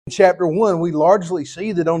chapter 1, we largely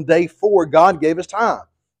see that on day 4, God gave us time.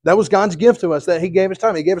 That was God's gift to us, that He gave us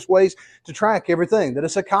time. He gave us ways to track everything. That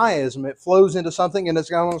it's a chiasm. It flows into something, and it's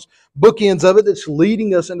got those bookends of it that's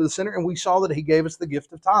leading us into the center, and we saw that He gave us the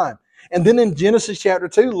gift of time. And then in Genesis chapter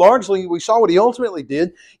 2, largely we saw what He ultimately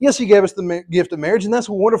did. Yes, He gave us the gift of marriage, and that's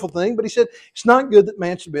a wonderful thing, but He said it's not good that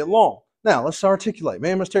man should be alone. Now, let's articulate.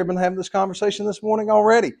 Man, Mr. Terry, been having this conversation this morning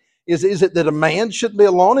already. Is it that a man shouldn't be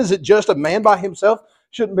alone? Is it just a man by himself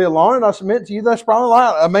shouldn't be alone? And I submit to you, that's probably a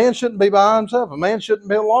lie. A man shouldn't be by himself. A man shouldn't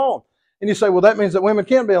be alone. And you say, well, that means that women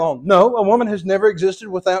can't be alone. No, a woman has never existed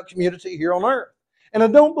without community here on earth. And I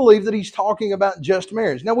don't believe that he's talking about just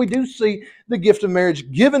marriage. Now, we do see the gift of marriage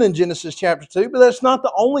given in Genesis chapter 2, but that's not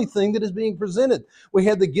the only thing that is being presented. We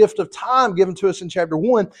had the gift of time given to us in chapter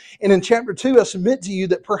 1. And in chapter 2, I submit to you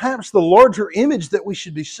that perhaps the larger image that we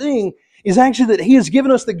should be seeing is actually that He has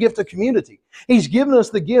given us the gift of community. He's given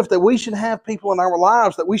us the gift that we should have people in our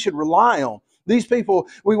lives that we should rely on. These people,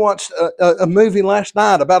 we watched a movie last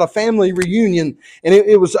night about a family reunion, and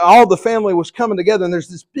it was all the family was coming together, and there's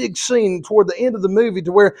this big scene toward the end of the movie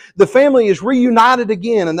to where the family is reunited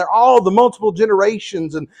again, and they're all the multiple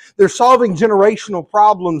generations, and they're solving generational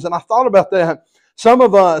problems. And I thought about that. Some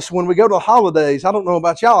of us, when we go to the holidays, I don't know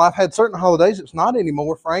about y'all, I've had certain holidays, it's not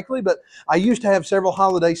anymore, frankly, but I used to have several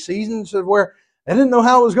holiday seasons where I didn't know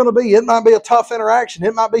how it was going to be. It might be a tough interaction.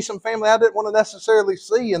 It might be some family I didn't want to necessarily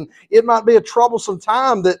see, and it might be a troublesome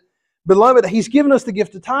time that, beloved, He's given us the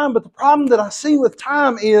gift of time, but the problem that I see with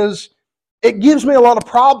time is it gives me a lot of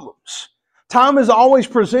problems. Time is always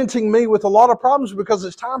presenting me with a lot of problems because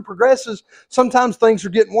as time progresses, sometimes things are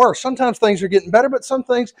getting worse. Sometimes things are getting better, but some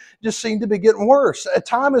things just seem to be getting worse.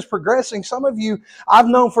 Time is progressing. Some of you I've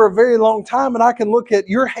known for a very long time, and I can look at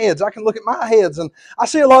your heads. I can look at my heads, and I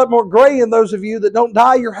see a lot more gray in those of you that don't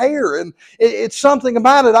dye your hair. And it's something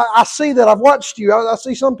about it. I see that. I've watched you. I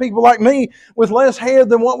see some people like me with less hair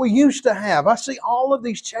than what we used to have. I see all of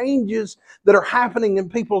these changes that are happening in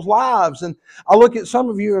people's lives. And I look at some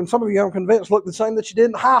of you, and some of you I'm convinced look the same that you did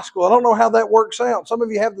in high school. I don't know how that works out. Some of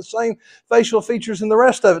you have the same facial features and the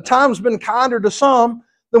rest of it. Time's been kinder to some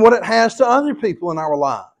than what it has to other people in our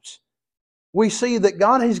lives. We see that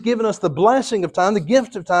God has given us the blessing of time, the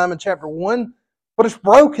gift of time in chapter 1, but it's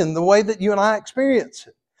broken the way that you and I experience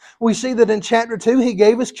it. We see that in chapter 2, He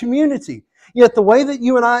gave us community, yet the way that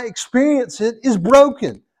you and I experience it is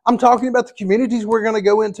broken. I'm talking about the communities we're going to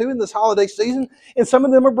go into in this holiday season, and some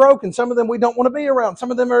of them are broken. Some of them we don't want to be around. Some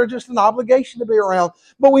of them are just an obligation to be around.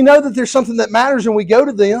 But we know that there's something that matters and we go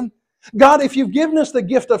to them. God, if you've given us the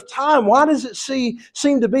gift of time, why does it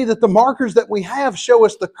seem to be that the markers that we have show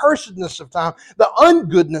us the cursedness of time, the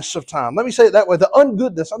ungoodness of time? Let me say it that way, the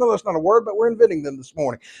ungoodness. I know that's not a word, but we're inventing them this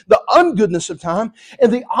morning. The ungoodness of time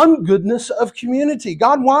and the ungoodness of community.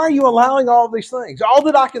 God, why are you allowing all these things? All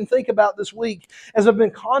that I can think about this week as I've been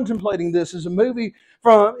contemplating this is a movie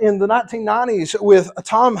from in the 1990s with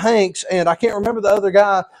Tom Hanks, and I can't remember the other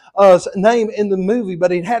guy's name in the movie, but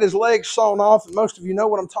he'd had his legs sewn off, and most of you know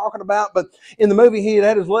what I'm talking about, but in the movie he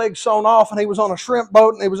had his legs sewn off, and he was on a shrimp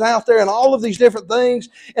boat, and he was out there, and all of these different things,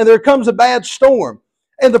 and there comes a bad storm.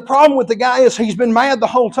 And the problem with the guy is he's been mad the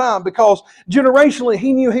whole time because generationally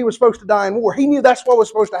he knew he was supposed to die in war. He knew that's what was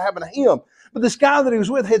supposed to happen to him. But this guy that he was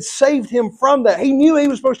with had saved him from that. He knew he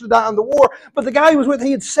was supposed to die in the war, but the guy he was with,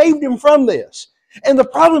 he had saved him from this. And the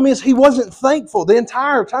problem is he wasn't thankful the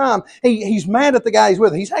entire time. He's mad at the guy he's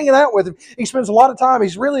with. He's hanging out with him. He spends a lot of time.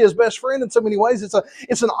 He's really his best friend in so many ways.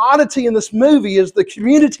 It's an oddity in this movie is the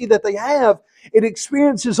community that they have. It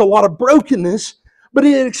experiences a lot of brokenness, but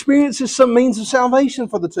it experiences some means of salvation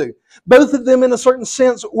for the two. Both of them, in a certain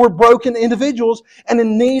sense, were broken individuals and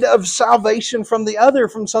in need of salvation from the other,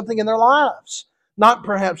 from something in their lives. Not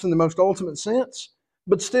perhaps in the most ultimate sense,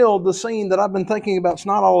 but still, the scene that I've been thinking about is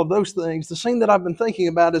not all of those things. The scene that I've been thinking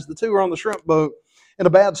about is the two are on the shrimp boat and a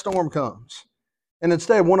bad storm comes. And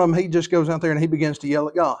instead, one of them, he just goes out there and he begins to yell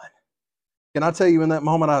at God. Can I tell you in that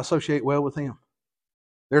moment, I associate well with him.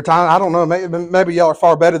 There are times, I don't know, maybe y'all are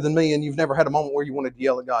far better than me and you've never had a moment where you wanted to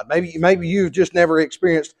yell at God. Maybe you've just never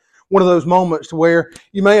experienced one of those moments to where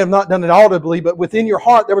you may have not done it audibly, but within your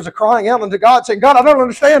heart there was a crying out unto God saying, God, I don't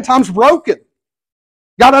understand, time's broken.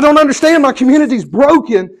 God, I don't understand, my community's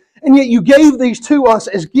broken, and yet you gave these to us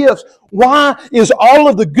as gifts. Why is all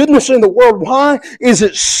of the goodness in the world, why is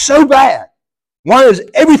it so bad? Why is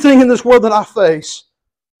everything in this world that I face,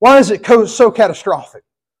 why is it so catastrophic?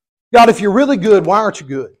 God, if you're really good, why aren't you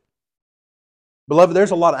good? Beloved,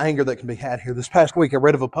 there's a lot of anger that can be had here. This past week I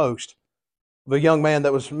read of a post of a young man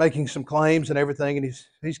that was making some claims and everything, and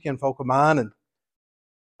he's kinfolk of mine, and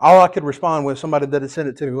all I could respond with, somebody that had sent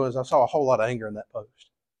it to me, was I saw a whole lot of anger in that post.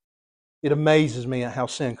 It amazes me at how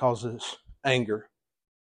sin causes anger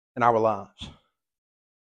in our lives.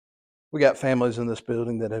 We got families in this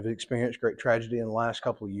building that have experienced great tragedy in the last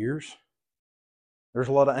couple of years. There's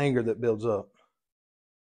a lot of anger that builds up.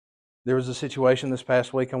 There was a situation this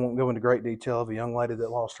past week, I won't go into great detail, of a young lady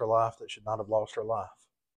that lost her life that should not have lost her life.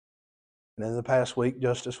 And in the past week,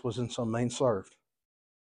 justice was in some means served.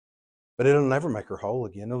 But it'll never make her whole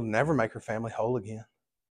again. It'll never make her family whole again.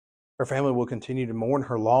 Her family will continue to mourn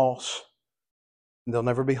her loss, and they'll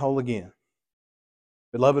never be whole again.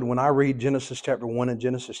 Beloved, when I read Genesis chapter 1 and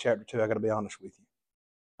Genesis chapter 2, I got to be honest with you,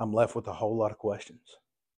 I'm left with a whole lot of questions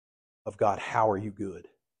of, God, how are you good?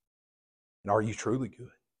 And are you truly good?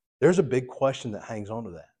 There's a big question that hangs on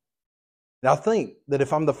to that. Now I think that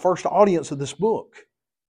if I'm the first audience of this book,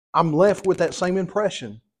 I'm left with that same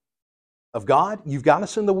impression of, God, you've got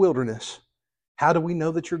us in the wilderness. How do we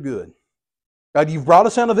know that you're good? God, you've brought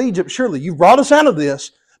us out of Egypt, surely. You've brought us out of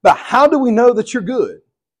this, but how do we know that you're good?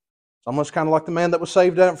 It's almost kind of like the man that was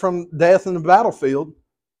saved out from death in the battlefield,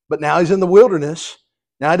 but now he's in the wilderness.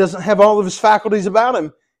 Now he doesn't have all of his faculties about him,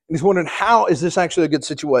 and he's wondering, how is this actually a good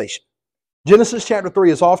situation? Genesis chapter 3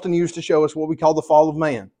 is often used to show us what we call the fall of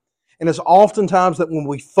man. And it's oftentimes that when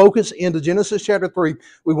we focus into Genesis chapter 3,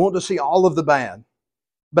 we want to see all of the bad.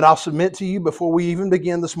 But I'll submit to you before we even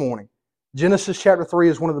begin this morning, Genesis chapter 3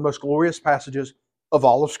 is one of the most glorious passages of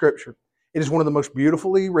all of Scripture. It is one of the most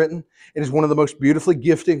beautifully written. It is one of the most beautifully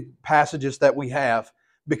gifted passages that we have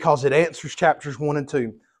because it answers chapters 1 and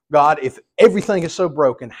 2. God, if everything is so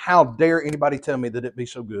broken, how dare anybody tell me that it be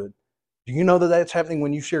so good? Do you know that that's happening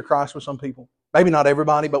when you share Christ with some people? Maybe not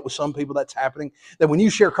everybody, but with some people that's happening. That when you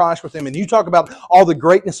share Christ with them and you talk about all the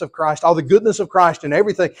greatness of Christ, all the goodness of Christ and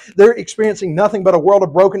everything, they're experiencing nothing but a world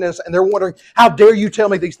of brokenness and they're wondering, how dare you tell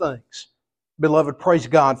me these things? Beloved, praise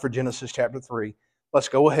God for Genesis chapter 3. Let's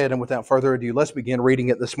go ahead and without further ado, let's begin reading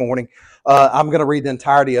it this morning. I'm going to read the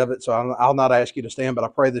entirety of it, so I'll not ask you to stand, but I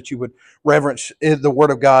pray that you would reverence the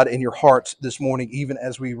Word of God in your hearts this morning, even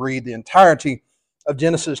as we read the entirety of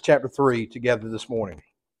Genesis chapter 3 together this morning.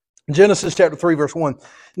 Genesis chapter 3 verse 1.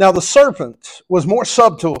 Now the serpent was more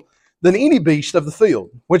subtle than any beast of the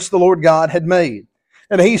field, which the Lord God had made.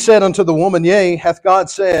 And he said unto the woman, Yea, hath God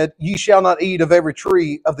said, Ye shall not eat of every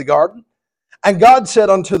tree of the garden? And God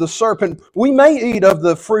said unto the serpent, We may eat of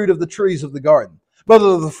the fruit of the trees of the garden, but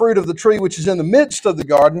of the fruit of the tree which is in the midst of the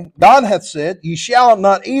garden, God hath said, Ye shall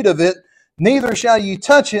not eat of it, neither shall ye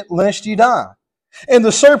touch it, lest ye die. And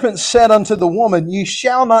the serpent said unto the woman, Ye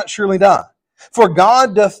shall not surely die. For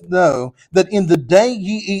God doth know that in the day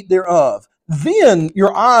ye eat thereof, then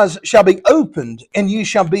your eyes shall be opened, and ye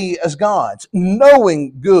shall be as gods,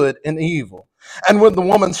 knowing good and evil. And when the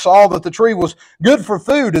woman saw that the tree was good for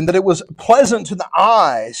food, and that it was pleasant to the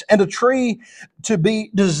eyes, and a tree to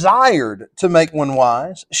be desired to make one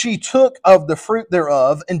wise, she took of the fruit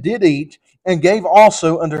thereof, and did eat, and gave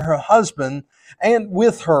also unto her husband, and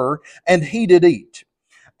with her, and he did eat.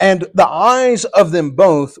 And the eyes of them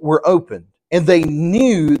both were opened, and they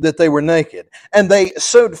knew that they were naked. And they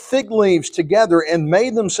sewed fig leaves together and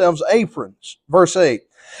made themselves aprons. Verse 8.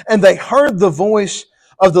 And they heard the voice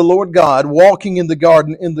of the Lord God walking in the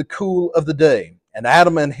garden in the cool of the day. And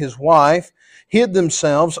Adam and his wife hid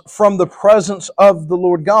themselves from the presence of the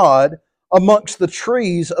Lord God amongst the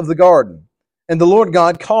trees of the garden. And the Lord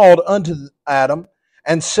God called unto Adam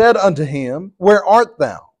and said unto him, Where art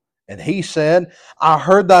thou? And he said, I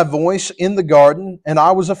heard thy voice in the garden, and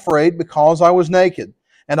I was afraid because I was naked,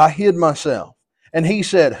 and I hid myself. And he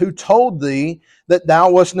said, Who told thee that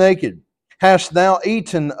thou wast naked? Hast thou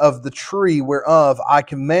eaten of the tree whereof I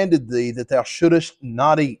commanded thee that thou shouldest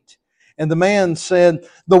not eat? And the man said,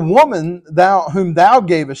 The woman whom thou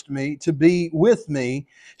gavest me to be with me,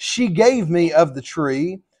 she gave me of the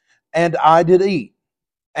tree, and I did eat.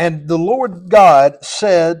 And the Lord God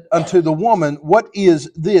said unto the woman, What is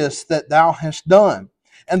this that thou hast done?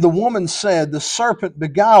 And the woman said, The serpent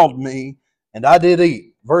beguiled me, and I did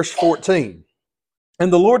eat. Verse 14.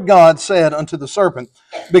 And the Lord God said unto the serpent,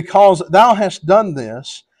 Because thou hast done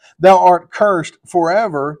this, thou art cursed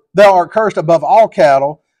forever. Thou art cursed above all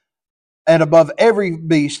cattle, and above every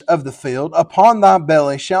beast of the field. Upon thy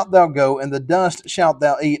belly shalt thou go, and the dust shalt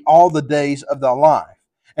thou eat all the days of thy life.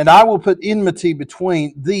 And I will put enmity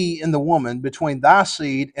between thee and the woman, between thy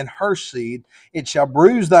seed and her seed. It shall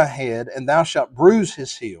bruise thy head, and thou shalt bruise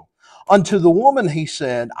his heel. Unto the woman he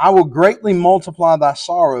said, I will greatly multiply thy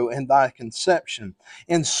sorrow and thy conception.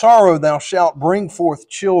 In sorrow thou shalt bring forth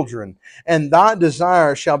children, and thy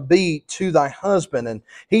desire shall be to thy husband, and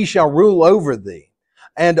he shall rule over thee.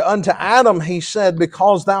 And unto Adam he said,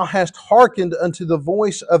 because thou hast hearkened unto the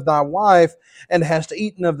voice of thy wife, and hast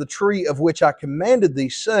eaten of the tree of which I commanded thee,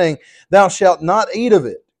 saying, thou shalt not eat of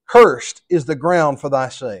it. Cursed is the ground for thy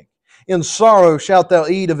sake. In sorrow shalt thou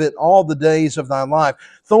eat of it all the days of thy life.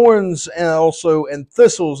 Thorns also and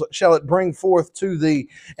thistles shall it bring forth to thee,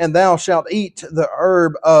 and thou shalt eat the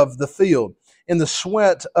herb of the field. In the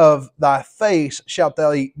sweat of thy face shalt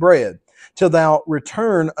thou eat bread, till thou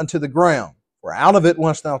return unto the ground. For out of it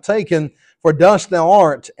wast thou taken, for dust thou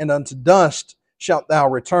art, and unto dust shalt thou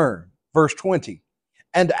return. Verse 20.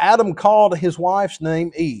 And Adam called his wife's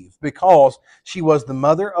name Eve, because she was the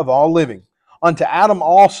mother of all living. Unto Adam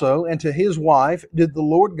also and to his wife did the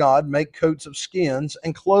Lord God make coats of skins,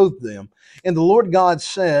 and clothed them. And the Lord God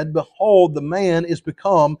said, behold, the man is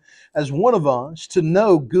become as one of us, to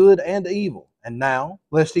know good and evil. And now,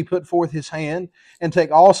 lest he put forth his hand, and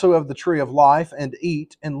take also of the tree of life, and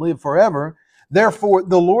eat, and live forever. Therefore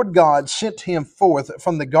the Lord God sent him forth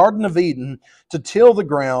from the Garden of Eden to till the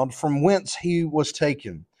ground from whence he was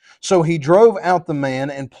taken. So he drove out the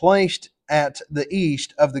man, and placed at the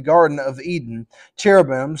east of the Garden of Eden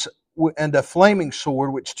cherubims and a flaming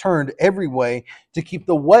sword which turned every way to keep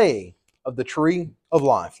the way of the tree of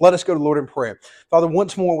life. Let us go to the Lord in prayer. Father,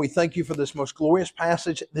 once more we thank you for this most glorious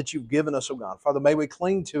passage that you've given us, oh God. Father, may we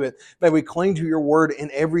cling to it. May we cling to your word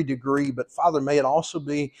in every degree. But Father, may it also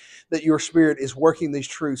be that your Spirit is working these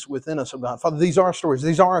truths within us, oh God. Father, these are stories.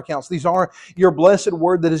 These are accounts. These are your blessed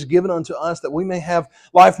word that is given unto us, that we may have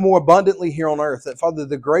life more abundantly here on earth. That Father,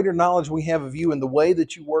 the greater knowledge we have of you and the way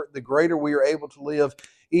that you work, the greater we are able to live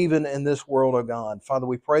even in this world, oh God. Father,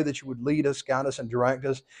 we pray that you would lead us, guide us, and direct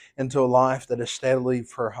us into a life that is steadily,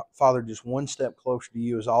 for Father, just one step closer to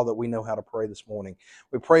you is all that we know how to pray this morning.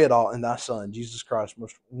 We pray it all in thy Son, Jesus Christ's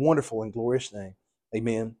most wonderful and glorious name.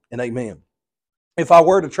 Amen and amen. If I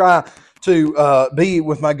were to try to be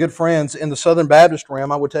with my good friends in the Southern Baptist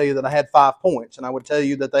realm, I would tell you that I had 5 points, and I would tell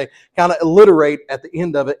you that they kind of alliterate at the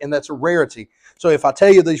end of it, and that's a rarity. So if I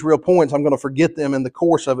tell you these real points, I'm going to forget them in the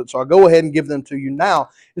course of it. So I'll go ahead and give them to you now,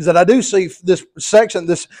 is that I do see this section,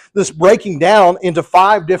 this breaking down into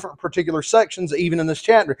 5 different particular sections, even in this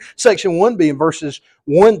chapter. Section 1 being verses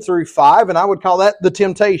 1 through 5, and I would call that the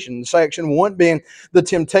temptation. Section 1 being the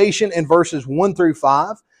temptation in verses 1 through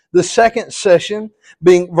 5. The second session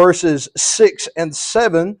being verses 6 and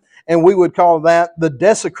 7, and we would call that the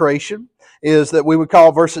desecration, is that we would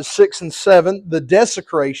call verses 6 and 7 the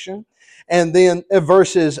desecration. And then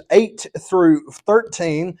verses 8 through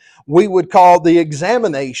 13, we would call the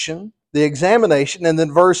examination, and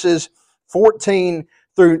then verses 14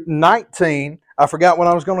 through 19, I forgot what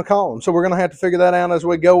I was going to call them. So we're going to have to figure that out as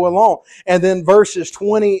we go along. And then verses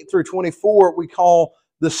 20 through 24, we call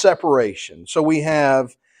the separation. So we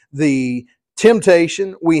have the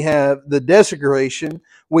temptation, we have the desecration,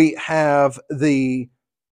 we have the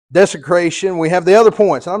desecration, we have the other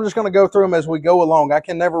points. And I'm just going to go through them as we go along. I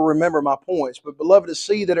can never remember my points, but beloved, to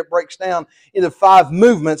see that it breaks down into 5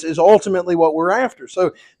 movements is ultimately what we're after.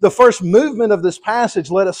 So the first movement of this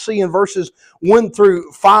passage, let us see in verses 1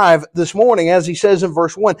 through 5 this morning, as he says in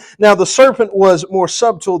verse 1, now the serpent was more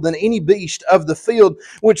subtle than any beast of the field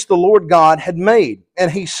which the Lord God had made.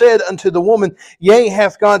 And he said unto the woman, yea,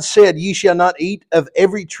 hath God said, ye shall not eat of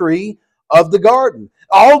every tree of the garden.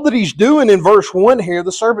 All that he's doing in verse 1 here,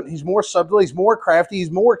 the serpent, he's more subtle, he's more crafty,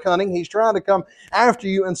 he's more cunning, he's trying to come after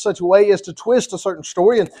you in such a way as to twist a certain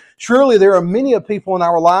story. And surely there are many of people in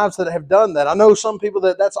our lives that have done that. I know some people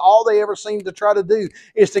that's all they ever seem to try to do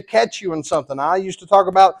is to catch you in something. I used to talk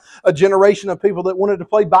about a generation of people that wanted to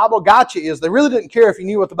play Bible gotcha. They really didn't care if you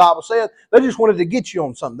knew what the Bible said. They just wanted to get you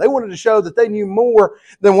on something. They wanted to show that they knew more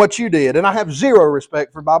than what you did. And I have zero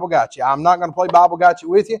respect for Bible gotcha. I'm not going to play Bible gotcha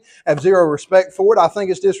with you. I have zero respect for it. I think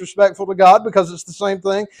it's disrespectful to God because it's the same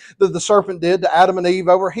thing that the serpent did to Adam and Eve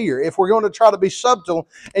over here. If we're going to try to be subtle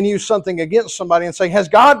and use something against somebody and say, has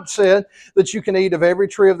God said that you can eat of every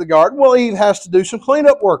tree of the garden? Well, Eve has to do some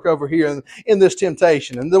cleanup work over here in this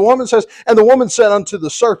temptation. And the woman says, and the woman said unto the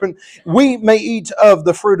serpent, we may eat of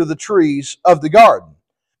the fruit of the trees of the garden.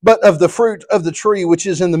 But of the fruit of the tree which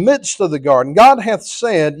is in the midst of the garden, God hath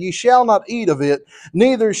said, ye shall not eat of it,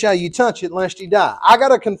 neither shall ye touch it, lest ye die. I got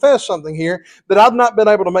to confess something here that I've not been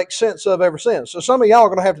able to make sense of ever since. So some of y'all are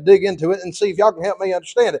going to have to dig into it and see if y'all can help me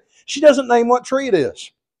understand it. She doesn't name what tree it is.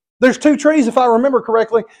 There's 2 trees, if I remember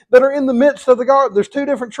correctly, that are in the midst of the garden. There's 2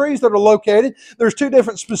 different trees that are located. There's 2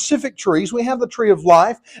 different specific trees. We have the tree of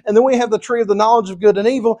life, and then we have the tree of the knowledge of good and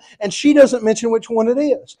evil, and she doesn't mention which one it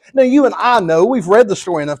is. Now, you and I know, we've read the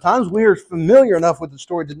story enough times, we are familiar enough with the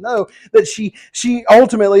story to know that she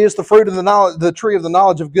ultimately is the fruit of the knowledge, the tree of the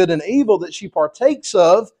knowledge of good and evil that she partakes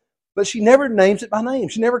of, but she never names it by name.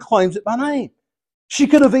 She never claims it by name. She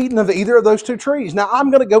could have eaten of either of those two trees. Now, I'm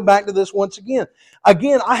going to go back to this once again.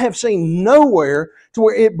 Again, I have seen nowhere to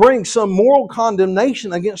where it brings some moral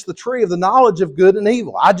condemnation against the tree of the knowledge of good and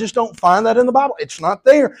evil. I just don't find that in the Bible. It's not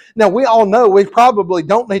there. Now, we all know we probably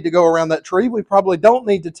don't need to go around that tree. We probably don't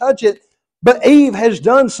need to touch it. But Eve has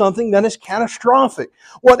done something that is catastrophic.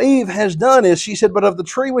 What Eve has done is, she said, but of the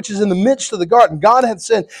tree which is in the midst of the garden, God hath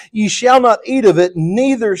said, ye shall not eat of it,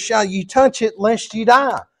 neither shall ye touch it, lest ye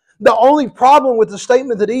die. The only problem with the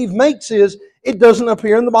statement that Eve makes is it doesn't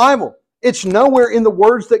appear in the Bible. It's nowhere in the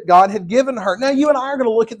words that God had given her. Now, you and I are going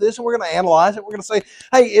to look at this and we're going to analyze it. We're going to say,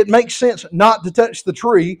 hey, it makes sense not to touch the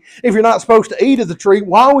tree. If you're not supposed to eat of the tree,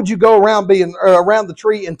 why would you go around around the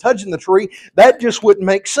tree and touching the tree? That just wouldn't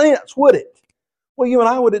make sense, would it? Well, you and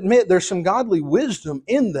I would admit there's some godly wisdom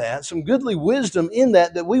in that, some goodly wisdom in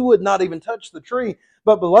that we would not even touch the tree.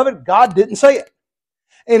 But, beloved, God didn't say it.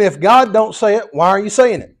 And if God don't say it, why are you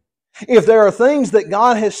saying it? If there are things that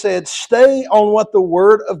God has said, stay on what the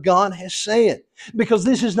Word of God has said. Because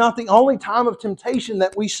this is not the only time of temptation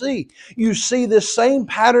that we see. You see this same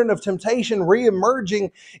pattern of temptation reemerging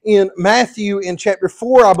in Matthew in chapter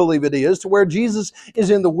 4, I believe it is, to where Jesus is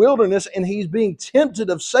in the wilderness and He's being tempted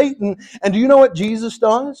of Satan. And do you know what Jesus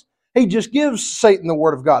does? He just gives Satan the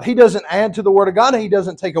Word of God. He doesn't add to the Word of God. He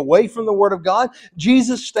doesn't take away from the Word of God.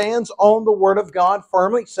 Jesus stands on the Word of God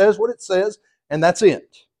firmly, says what it says, and that's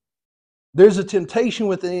it. There's a temptation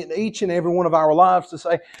within each and every one of our lives to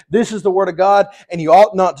say, this is the Word of God, and you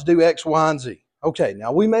ought not to do X, Y, and Z. Okay,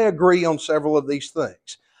 now we may agree on several of these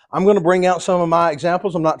things. I'm going to bring out some of my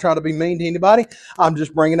examples. I'm not trying to be mean to anybody. I'm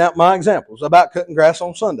just bringing out my examples about cutting grass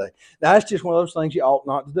on Sunday. Now, that's just one of those things you ought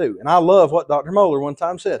not to do. And I love what Dr. Moeller one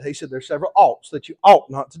time said. He said there's several oughts that you ought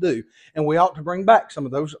not to do, and we ought to bring back some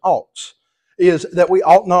of those oughts. Is that we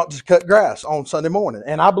ought not to cut grass on Sunday morning.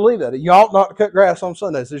 And I believe that. You ought not to cut grass on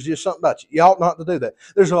Sundays. There's just something about you. You ought not to do that.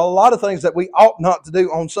 There's a lot of things that we ought not to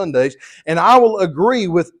do on Sundays, and I will agree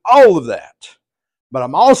with all of that. But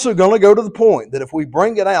I'm also going to go to the point that if we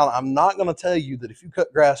bring it out, I'm not going to tell you that if you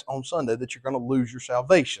cut grass on Sunday that you're going to lose your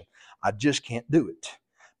salvation. I just can't do it.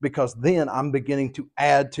 Because then I'm beginning to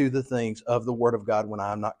add to the things of the Word of God when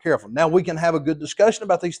I'm not careful. Now, we can have a good discussion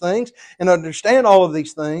about these things and understand all of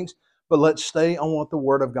these things, but let's stay on what the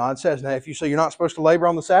Word of God says. Now, if you say you're not supposed to labor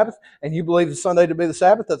on the Sabbath and you believe the Sunday to be the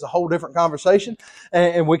Sabbath, that's a whole different conversation.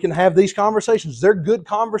 And we can have these conversations. They're good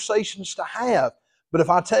conversations to have. But if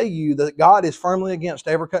I tell you that God is firmly against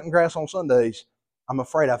ever cutting grass on Sundays, I'm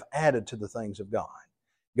afraid I've added to the things of God.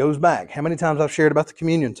 Goes back. How many times I've shared about the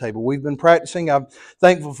communion table? We've been practicing. I'm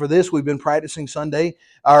thankful for this. We've been practicing Sunday,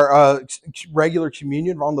 our regular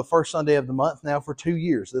communion on the first Sunday of the month now for 2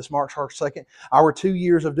 years. This marks our 2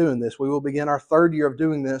 years of doing this. We will begin our third year of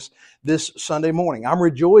doing this Sunday morning. I'm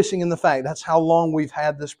rejoicing in the fact that's how long we've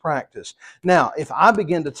had this practice. Now, if I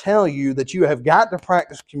begin to tell you that you have got to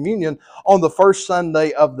practice communion on the first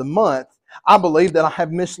Sunday of the month, I believe that I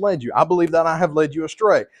have misled you. I believe that I have led you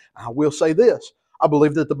astray. I will say this. I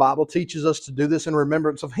believe that the Bible teaches us to do this in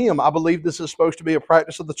remembrance of Him. I believe this is supposed to be a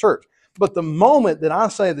practice of the church. But the moment that I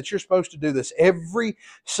say that you're supposed to do this every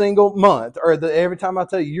single month, or that every time I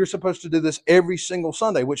tell you you're supposed to do this every single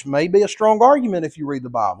Sunday, which may be a strong argument if you read the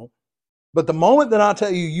Bible, but the moment that I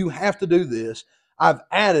tell you you have to do this, I've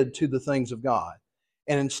added to the things of God.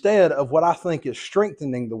 And instead of what I think is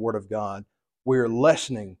strengthening the Word of God, we're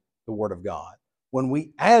lessening the Word of God. When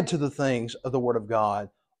we add to the things of the Word of God,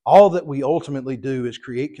 all that we ultimately do is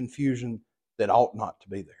create confusion that ought not to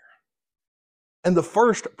be there. And the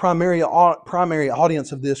first primary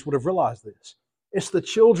audience of this would have realized this. It's the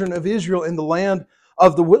children of Israel in the land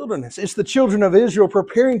of the wilderness. It's the children of Israel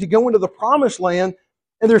preparing to go into the promised land.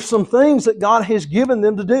 And there's some things that God has given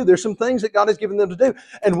them to do. There's some things that God has given them to do.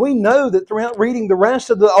 And we know that throughout reading the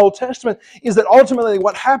rest of the Old Testament is that ultimately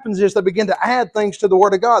what happens is they begin to add things to the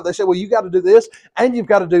Word of God. They say, well, you've got to do this, and you've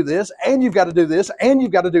got to do this, and you've got to do this, and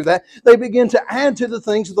you've got to do that. They begin to add to the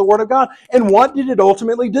things of the Word of God. And what did it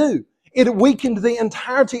ultimately do? It weakened the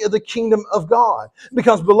entirety of the kingdom of God.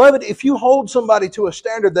 Because, beloved, if you hold somebody to a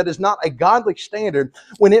standard that is not a godly standard,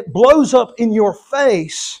 when it blows up in your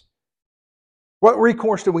face, what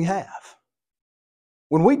recourse do we have?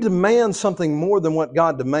 When we demand something more than what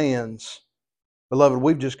God demands, beloved,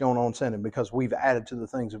 we've just gone on sinning because we've added to the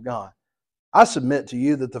things of God. I submit to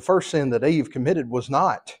you that the first sin that Eve committed was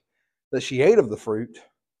not that she ate of the fruit.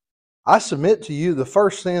 I submit to you the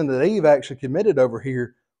first sin that Eve actually committed over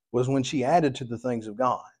here was when she added to the things of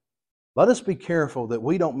God. Let us be careful that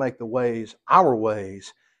we don't make the ways our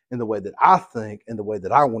ways in the way that I think and the way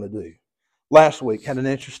that I want to do. Last week had an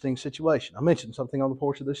interesting situation. I mentioned something on the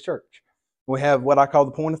porch of this church. We have what I call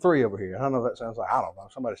the point of three over here. I don't know if that sounds like, I don't know.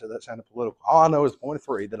 Somebody said that sounded political. All I know is the point of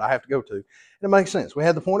three that I have to go to. And it makes sense. We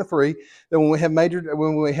have the point of three that when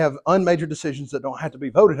we have unmajor decisions that don't have to be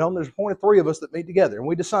voted on, there's a point of three of us that meet together and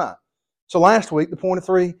we decide. So last week, the point of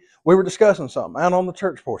three, we were discussing something out on the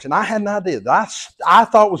church porch, and I had an idea that I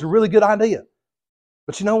thought was a really good idea.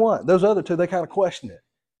 But you know what? Those other two, they kind of questioned it.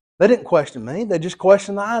 They didn't question me. They just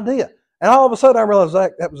questioned the idea. And all of a sudden, I realized,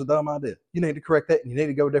 Zach, that was a dumb idea. You need to correct that, and you need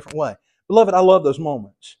to go a different way. Beloved, I love those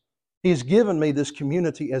moments. He has given me this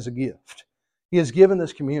community as a gift. He has given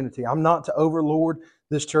this community. I'm not to overlord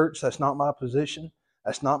this church. That's not my position.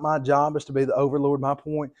 That's not my job, is to be the overlord. My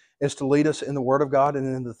point is to lead us in the Word of God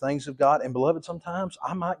and in the things of God. And beloved, sometimes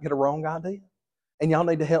I might get a wrong idea. And y'all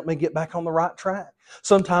need to help me get back on the right track.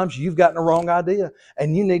 Sometimes you've gotten a wrong idea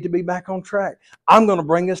and you need to be back on track. I'm going to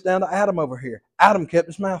bring this down to Adam over here. Adam kept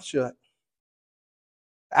his mouth shut.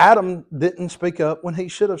 Adam didn't speak up when he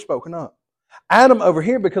should have spoken up. Adam over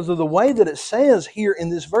here, because of the way that it says here in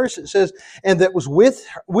this verse, it says, and that was with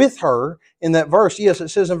her in that verse. Yes, it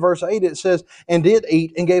says in verse 8, it says, and did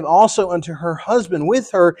eat, and gave also unto her husband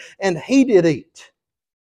with her, and he did eat.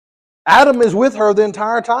 Adam is with her the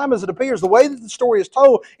entire time, as it appears. The way that the story is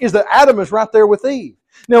told is that Adam is right there with Eve.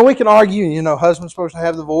 Now, we can argue, husband's supposed to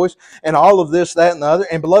have the voice, and all of this, that, and the other.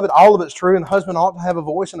 And beloved, all of it's true, and husband ought to have a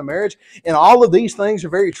voice in a marriage. And all of these things are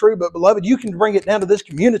very true. But beloved, you can bring it down to this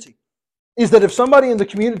community. Is that if somebody in the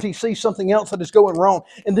community sees something else that is going wrong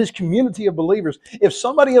in this community of believers, if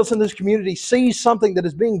somebody else in this community sees something that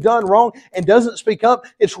is being done wrong and doesn't speak up,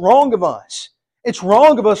 it's wrong of us. It's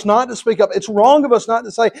wrong of us not to speak up. It's wrong of us not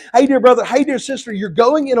to say, hey, dear brother, hey, dear sister, you're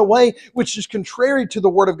going in a way which is contrary to the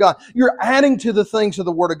Word of God. You're adding to the things of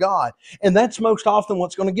the Word of God. And that's most often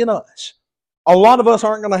what's going to get us. A lot of us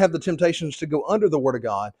aren't going to have the temptations to go under the Word of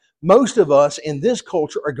God. Most of us in this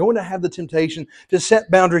culture are going to have the temptation to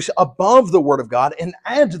set boundaries above the Word of God and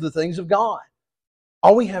add to the things of God.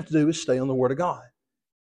 All we have to do is stay on the Word of God.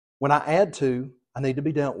 When I add to, I need to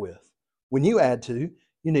be dealt with. When you add to,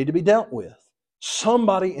 you need to be dealt with.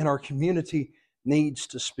 Somebody in our community needs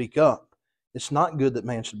to speak up. It's not good that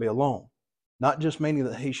man should be alone. Not just meaning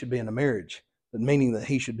that he should be in a marriage, but meaning that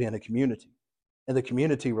he should be in a community. And the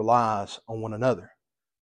community relies on one another.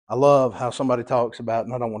 I love how somebody talks about,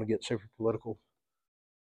 and I don't want to get super political,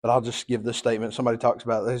 but I'll just give this statement. Somebody talks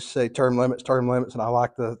about, they say term limits, and I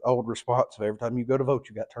like the old response of every time you go to vote,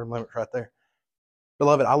 you got term limits right there.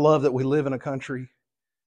 Beloved, I love that we live in a country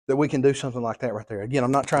that we can do something like that right there. Again,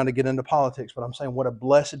 I'm not trying to get into politics, but I'm saying what a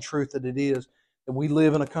blessed truth that it is that we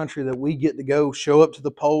live in a country that we get to go show up to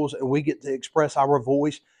the polls and we get to express our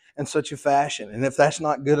voice in such a fashion. And if that's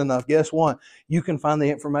not good enough, guess what? You can find the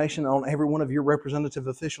information on every one of your representative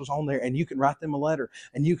officials on there, and you can write them a letter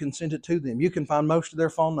and you can send it to them. You can find most of their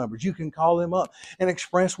phone numbers. You can call them up and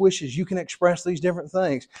express wishes. You can express these different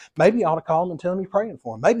things. Maybe you ought to call them and tell them you're praying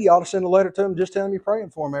for them. Maybe you ought to send a letter to them just telling them you're praying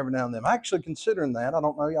for them every now and then. I'm actually considering that. I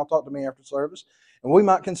don't know. Y'all talk to me after service. And we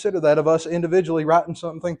might consider that of us individually writing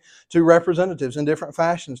something to representatives in different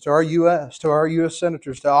fashions, to our U.S.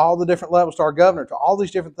 senators, to all the different levels, to our governor, to all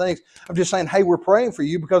these different things. I'm just saying, hey, we're praying for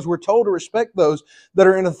you because we're told to respect those that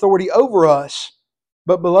are in authority over us.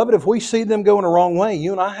 But beloved, if we see them going the wrong way,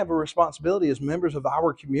 you and I have a responsibility as members of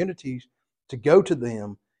our communities to go to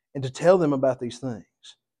them and to tell them about these things.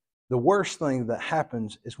 The worst thing that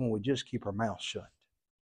happens is when we just keep our mouths shut.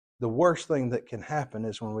 The worst thing that can happen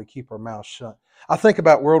is when we keep our mouths shut. I think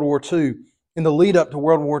about World War II, in the lead up to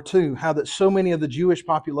World War II, how that so many of the Jewish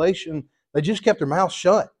population, they just kept their mouths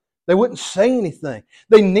shut. They wouldn't say anything.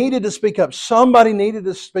 They needed to speak up. Somebody needed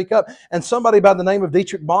to speak up. And somebody by the name of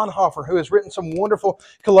Dietrich Bonhoeffer, who has written some wonderful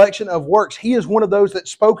collection of works, he is one of those that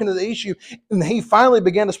spoke into the issue, and he finally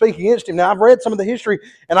began to speak against him. Now, I've read some of the history,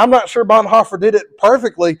 and I'm not sure Bonhoeffer did it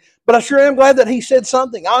perfectly, but I sure am glad that he said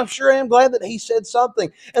something. I sure am glad that he said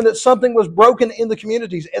something, and that something was broken in the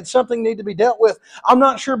communities, and something needed to be dealt with. I'm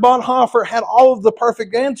not sure Bonhoeffer had all of the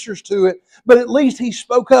perfect answers to it, but at least he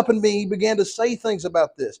spoke up and he began to say things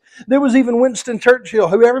about this. There was even Winston Churchill,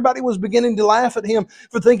 who everybody was beginning to laugh at him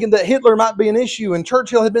for thinking that Hitler might be an issue. And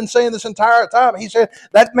Churchill had been saying this entire time. He said,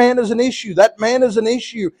 that man is an issue. That man is an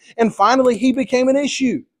issue. And finally, he became an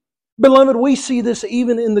issue. Beloved, we see this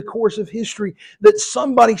even in the course of history, that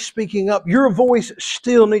somebody speaking up, your voice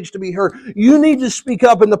still needs to be heard. You need to speak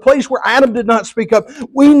up. In the place where Adam did not speak up,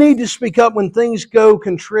 we need to speak up when things go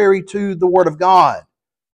contrary to the Word of God.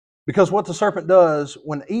 Because what the serpent does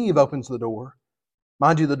when Eve opens the door,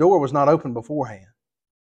 mind you, the door was not open beforehand.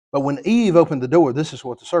 But when Eve opened the door, this is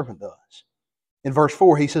what the serpent does. In verse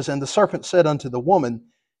 4, he says, and the serpent said unto the woman,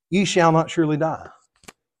 ye shall not surely die.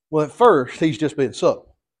 Well, at first, he's just being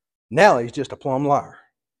subtle. Now he's just a plumb liar.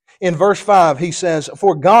 In verse 5, he says,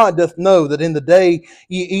 "For God doth know that in the day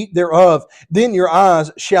ye eat thereof, then your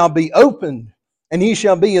eyes shall be opened, and ye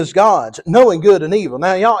shall be as gods, knowing good and evil."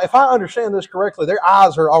 Now, y'all, if I understand this correctly, their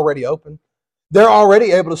eyes are already open. They're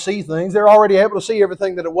already able to see things. They're already able to see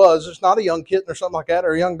everything that it was. It's not a young kitten or something like that,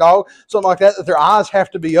 or a young dog, something like that, that their eyes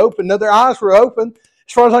have to be open. No, their eyes were open.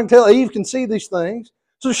 As far as I can tell, Eve can see these things.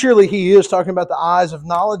 So surely he is talking about the eyes of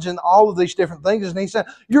knowledge and all of these different things. And he said,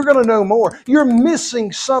 you're going to know more. You're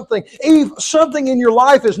missing something. Eve, something in your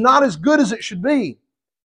life is not as good as it should be.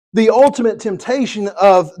 The ultimate temptation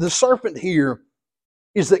of the serpent here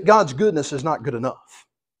is that God's goodness is not good enough.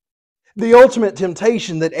 The ultimate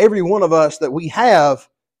temptation that every one of us that we have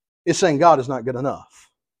is saying God is not good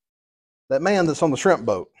enough. That man that's on the shrimp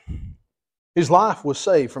boat, his life was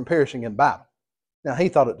saved from perishing in battle. Now, he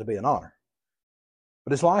thought it to be an honor.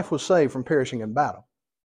 But his life was saved from perishing in battle.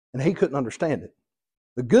 And he couldn't understand it.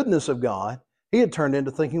 The goodness of God, he had turned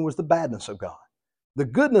into thinking was the badness of God. The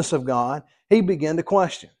goodness of God, he began to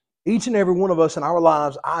question. Each and every one of us in our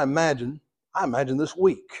lives, I imagine this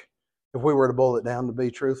week, if we were to boil it down to be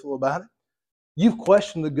truthful about it, you've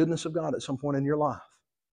questioned the goodness of God at some point in your life.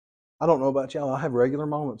 I don't know about y'all, I have regular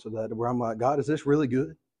moments of that where I'm like, God, is this really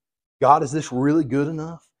good? God, is this really good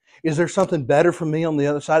enough? Is there something better for me on the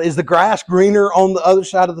other side? Is the grass greener on the other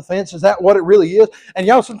side of the fence? Is that what it really is? And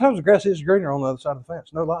y'all, sometimes the grass is greener on the other side of the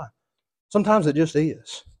fence. No lie. Sometimes it just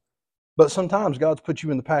is. But sometimes God's put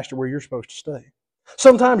you in the pasture where you're supposed to stay.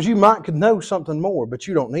 Sometimes you might could know something more, but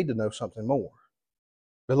you don't need to know something more.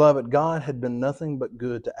 Beloved, God had been nothing but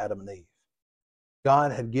good to Adam and Eve.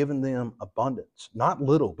 God had given them abundance. Not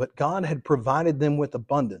little, but God had provided them with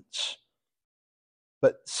abundance.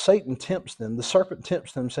 But Satan tempts them, the serpent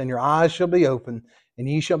tempts them, saying, your eyes shall be open, and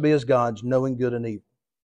ye shall be as gods, knowing good and evil.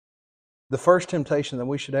 The first temptation that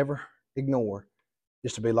we should ever ignore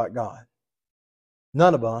is to be like God.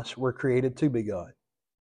 None of us were created to be God.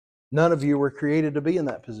 None of you were created to be in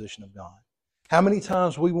that position of God. How many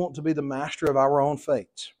times we want to be the master of our own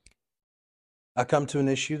fates? I come to an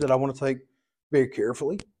issue that I want to take very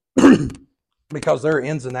carefully because there are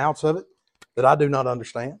ins and outs of it that I do not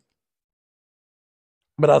understand.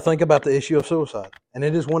 But I think about the issue of suicide. And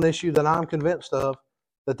it is one issue that I'm convinced of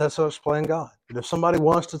that's us playing God. But if somebody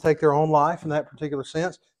wants to take their own life in that particular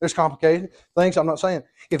sense, there's complicated things. I'm not saying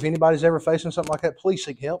if anybody's ever facing something like that, please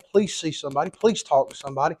seek help. Please see somebody. Please talk to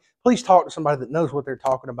somebody. Please talk to somebody that knows what they're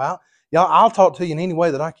talking about. Y'all, I'll talk to you in any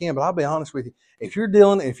way that I can, but I'll be honest with you. If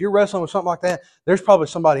you're wrestling with something like that, there's probably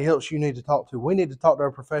somebody else you need to talk to. We need to talk to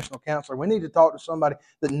a professional counselor. We need to talk to somebody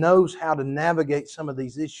that knows how to navigate some of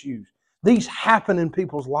these issues. These happen in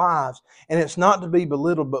people's lives, and it's not to be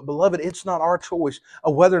belittled, but beloved, it's not our choice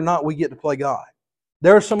of whether or not we get to play God.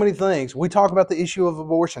 There are so many things. We talk about the issue of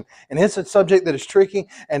abortion, and it's a subject that is tricky,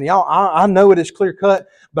 and y'all, I know it is clear-cut,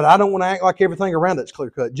 but I don't want to act like everything around it's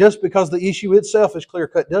clear-cut. Just because the issue itself is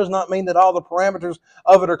clear-cut does not mean that all the parameters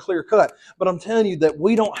of it are clear-cut. But I'm telling you that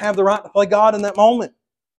we don't have the right to play God in that moment.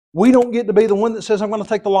 We don't get to be the one that says, I'm going to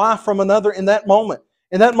take the life from another in that moment.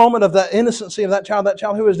 In that moment of that innocency of that child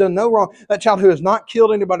who has done no wrong, that child who has not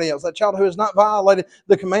killed anybody else, that child who has not violated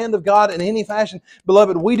the command of God in any fashion,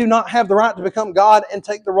 beloved, we do not have the right to become God and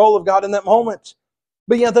take the role of God in that moment.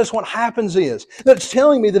 But yet that's what happens is. That's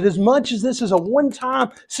telling me that as much as this is a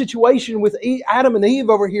one-time situation with Adam and Eve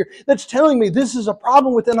over here, that's telling me this is a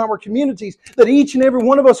problem within our communities, that each and every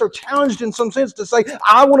one of us are challenged in some sense to say,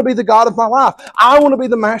 I want to be the God of my life. I want to be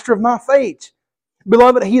the master of my fate.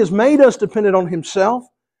 Beloved, He has made us dependent on Himself.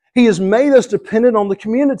 He has made us dependent on the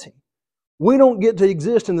community. We don't get to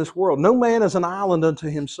exist in this world. No man is an island unto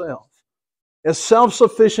himself. As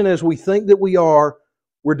self-sufficient as we think that we are,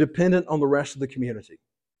 we're dependent on the rest of the community.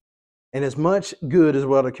 And as much good as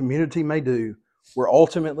what a community may do, we're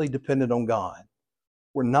ultimately dependent on God.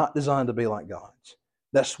 We're not designed to be like gods.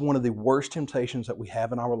 That's one of the worst temptations that we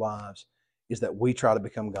have in our lives, is that we try to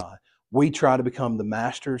become God. We try to become the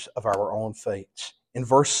masters of our own fates. In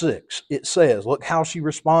verse 6, it says, look how she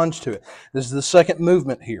responds to it. This is the second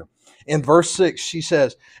movement here. In verse 6, it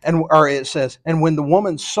says, and when the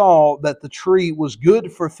woman saw that the tree was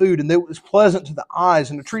good for food, and that it was pleasant to the eyes,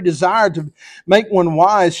 and the tree desired to make one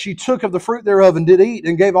wise, she took of the fruit thereof and did eat,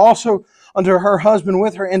 and gave also unto her husband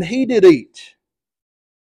with her, and he did eat.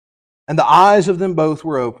 And the eyes of them both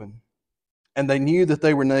were open, and they knew that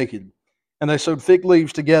they were naked. And they sewed fig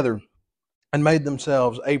leaves together and made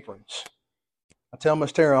themselves aprons. I tell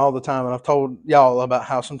Miss Tara all the time, and I've told y'all about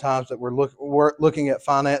how sometimes that we're looking at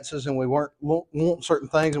finances and we want certain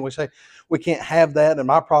things, and we say, we can't have that. And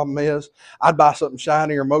my problem is, I'd buy something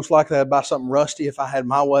shiny, or most likely I'd buy something rusty if I had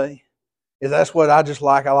my way. Is that's what I just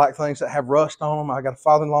like. I like things that have rust on them. I got a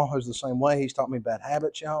father-in-law who's the same way. He's taught me bad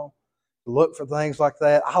habits, y'all. To look for things like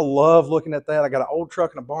that. I love looking at that. I got an old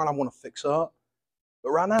truck in a barn I want to fix up.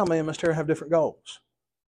 But right now, me and Miss Terry have different goals.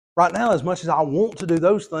 Right now, as much as I want to do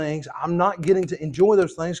those things, I'm not getting to enjoy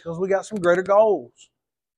those things because we got some greater goals.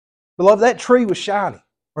 Beloved, that tree was shiny.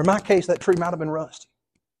 Or in my case, that tree might have been rusty.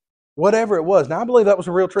 Whatever it was. Now, I believe that was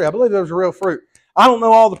a real tree. I believe that was a real fruit. I don't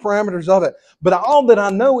know all the parameters of it. But all that I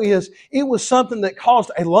know is it was something that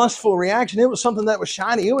caused a lustful reaction. It was something that was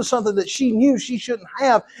shiny. It was something that she knew she shouldn't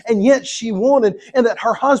have, and yet she wanted, and that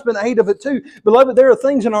her husband ate of it too. Beloved, there are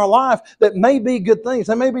things in our life that may be good things.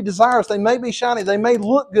 They may be desirous. They may be shiny. They may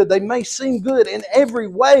look good. They may seem good in every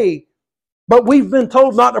way. But we've been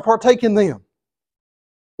told not to partake in them.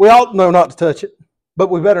 We ought to know not to touch it, but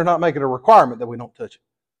we better not make it a requirement that we don't touch it.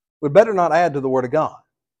 We better not add to the Word of God.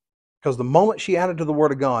 Because the moment she added to the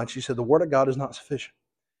Word of God, she said the Word of God is not sufficient.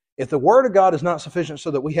 If the Word of God is not sufficient so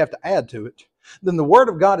that we have to add to it, then the Word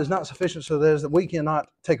of God is not sufficient so that we cannot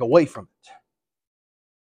take away from it.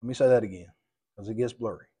 Let me say that again, because it gets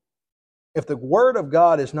blurry. If the Word of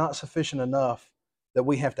God is not sufficient enough that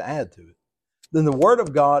we have to add to it, then the Word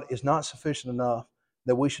of God is not sufficient enough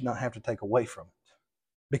that we should not have to take away from it.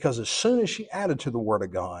 Because as soon as she added to the Word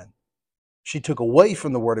of God, she took away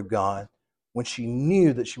from the Word of God. When she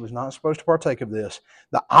knew that she was not supposed to partake of this,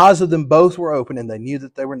 the eyes of them both were open and they knew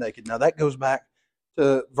that they were naked. Now that goes back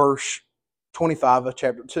to verse 25 of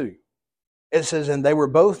chapter 2. It says, and they were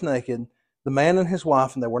both naked, the man and his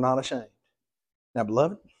wife, and they were not ashamed. Now,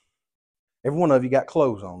 beloved, every one of you got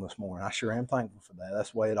clothes on this morning. I sure am thankful for that.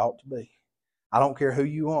 That's the way it ought to be. I don't care who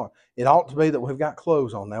you are. It ought to be that we've got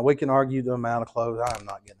clothes on. Now, we can argue the amount of clothes. I am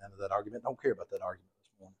not getting into that argument. Don't care about that argument.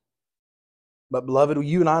 But beloved,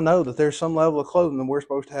 you and I know that there's some level of clothing that we're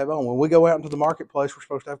supposed to have on. When we go out into the marketplace, we're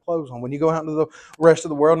supposed to have clothes on. When you go out into the rest of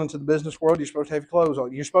the world, into the business world, you're supposed to have your clothes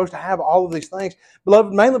on. You're supposed to have all of these things,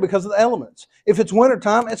 beloved, mainly because of the elements. If it's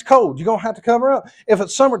wintertime, it's cold. You're going to have to cover up. If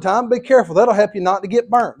it's summertime, be careful. That'll help you not to get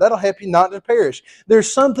burnt. That'll help you not to perish. There's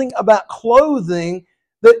something about clothing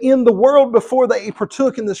that in the world before they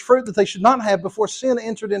partook in this fruit that they should not have, before sin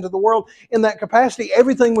entered into the world in that capacity,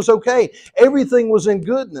 everything was okay. Everything was in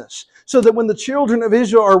goodness. So that when the children of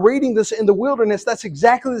Israel are reading this in the wilderness, that's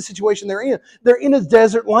exactly the situation they're in. They're in a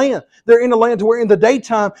desert land. They're in a land where in the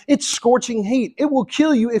daytime, it's scorching heat. It will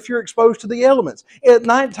kill you if you're exposed to the elements. At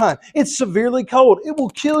nighttime, it's severely cold. It will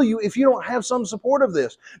kill you if you don't have some support of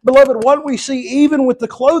this. Beloved, what we see even with the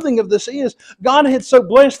clothing of this is, God had so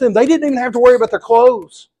blessed them, they didn't even have to worry about their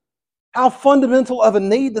clothes. How fundamental of a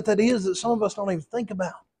need that is that some of us don't even think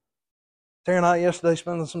about. Terry and I yesterday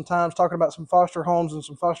spending some time talking about some foster homes and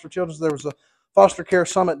some foster children. There was a foster care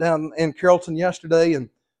summit down in Carrollton yesterday, and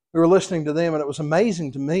we were listening to them, and it was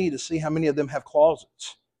amazing to me to see how many of them have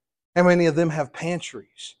closets, how many of them have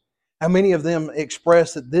pantries, how many of them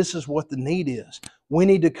express that this is what the need is. We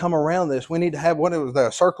need to come around this. We need to have what it was,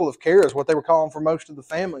 a circle of care is what they were calling for most of the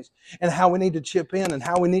families, and how we need to chip in and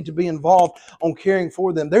how we need to be involved on caring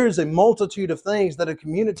for them. There is a multitude of things that a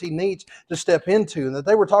community needs to step into, and that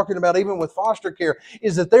they were talking about even with foster care,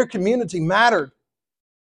 is that their community mattered.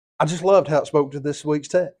 I just loved how it spoke to this week's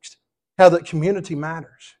text, how that community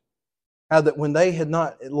matters, how that when they had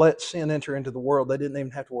not let sin enter into the world, they didn't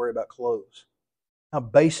even have to worry about clothes. How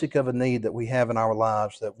basic of a need that we have in our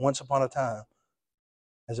lives that once upon a time,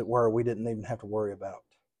 as it were, we didn't even have to worry about.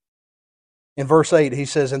 In verse 8, he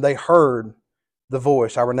says, and they heard the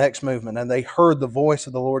voice, our next movement, and they heard the voice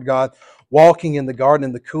of the Lord God walking in the garden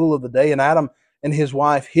in the cool of the day, and Adam and his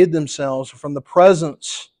wife hid themselves from the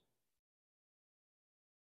presence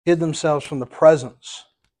of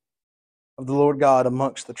the Lord God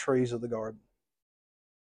amongst the trees of the garden.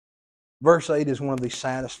 Verse 8 is one of the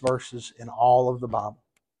saddest verses in all of the Bible.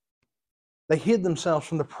 They hid themselves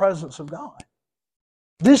from the presence of God.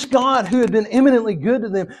 This God who had been eminently good to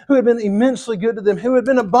them, who had been immensely good to them, who had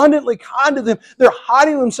been abundantly kind to them, they're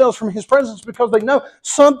hiding themselves from His presence because they know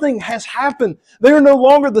something has happened. They're no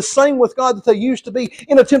longer the same with God that they used to be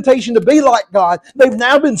in a temptation to be like God. They've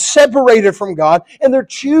now been separated from God, and they're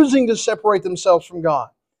choosing to separate themselves from God.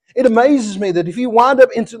 It amazes me that if you wind up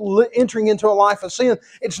entering into a life of sin,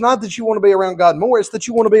 it's not that you want to be around God more, it's that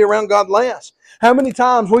you want to be around God less. How many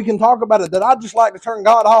times we can talk about it that I'd just like to turn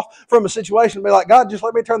God off from a situation and be like, God, just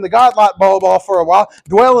let me turn the God light bulb off for a while,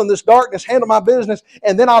 dwell in this darkness, handle my business,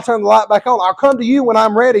 and then I'll turn the light back on. I'll come to you when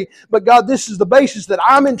I'm ready. But God, this is the basis that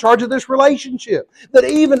I'm in charge of this relationship. That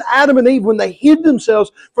even Adam and Eve, when they hid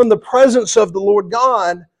themselves from the presence of the Lord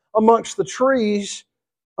God amongst the trees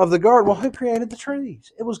of the garden, well, who created the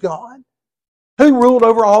trees? It was God. Who ruled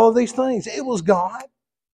over all of these things? It was God.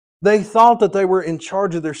 They thought that they were in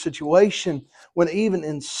charge of their situation when even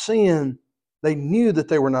in sin, they knew that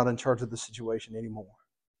they were not in charge of the situation anymore.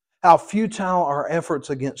 How futile our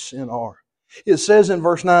efforts against sin are. It says in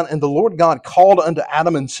verse 9, "And the Lord God called unto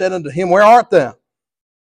Adam and said unto him, Where art thou?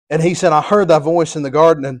 And he said, I heard thy voice in the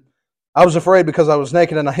garden, and I was afraid because I was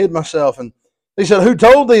naked, and I hid myself. And he said, Who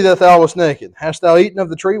told thee that thou wast naked? Hast thou eaten of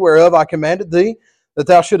the tree whereof I commanded thee that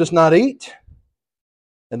thou shouldest not eat?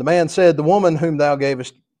 And the man said, The woman whom thou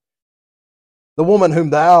gavest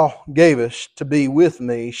to be with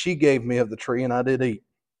me, she gave me of the tree, and I did eat."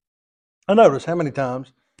 I notice how many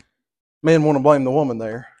times men want to blame the woman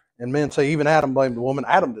there. And men say even Adam blamed the woman.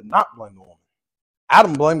 Adam did not blame the woman.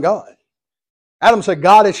 Adam blamed God. Adam said,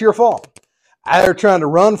 God, it's your fault. They're trying to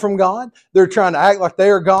run from God. They're trying to act like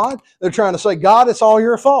they are God. They're trying to say, God, it's all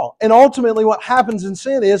your fault. And ultimately what happens in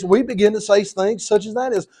sin is we begin to say things such as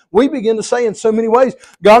that is. We begin to say in so many ways,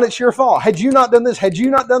 God, it's your fault. Had you not done this, had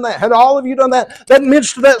you not done that, had all of you done that, that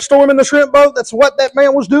midst of that storm in the shrimp boat, that's what that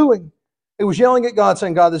man was doing. He was yelling at God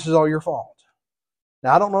saying, God, this is all your fault.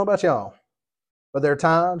 Now, I don't know about y'all, but there are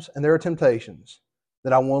times and there are temptations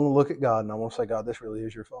that I want to look at God and I want to say, God, this really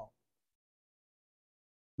is your fault.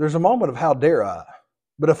 There's a moment of how dare I.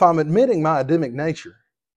 But if I'm admitting my Adamic nature,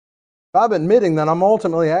 if I'm admitting that I'm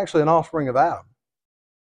ultimately actually an offspring of Adam,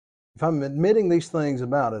 if I'm admitting these things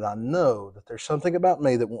about it, I know that there's something about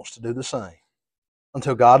me that wants to do the same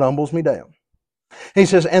until God humbles me down. He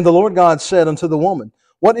says, And the Lord God said unto the woman,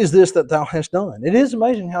 What is this that thou hast done? It is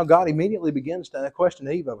amazing how God immediately begins to question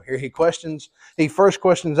Eve over here. He first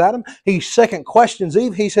questions Adam. He second questions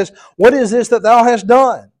Eve. He says, What is this that thou hast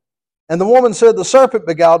done? And the woman said, The serpent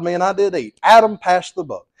beguiled me and I did eat. Adam passed the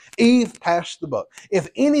buck. Eve passed the buck. If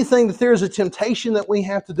anything that there is a temptation that we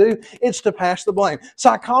have to do, it's to pass the blame.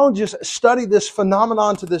 Psychologists study this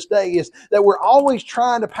phenomenon to this day is that we're always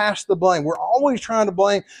trying to pass the blame. We're always trying to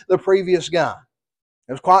blame the previous guy.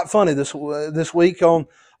 It was quite funny this week on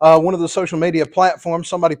one of the social media platforms.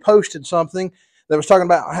 Somebody posted something that was talking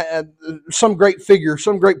about some great figure,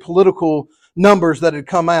 some great political numbers that had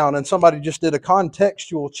come out, and somebody just did a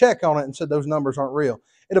contextual check on it and said those numbers aren't real.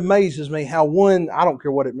 It amazes me how I don't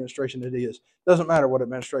care what administration it is. It doesn't matter what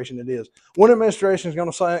administration it is. One administration is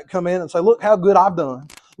going to come in and say, look how good I've done.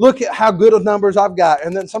 Look at how good of numbers I've got.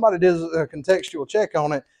 And then somebody does a contextual check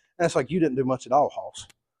on it, and it's like, you didn't do much at all, Hoss.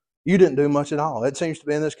 You didn't do much at all. It seems to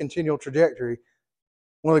be in this continual trajectory.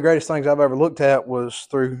 One of the greatest things I've ever looked at was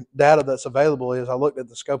through data that's available is I looked at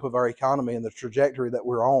the scope of our economy and the trajectory that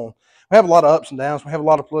we're on. We have a lot of ups and downs. We have a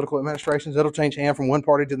lot of political administrations that'll change hand from one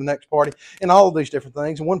party to the next party and all of these different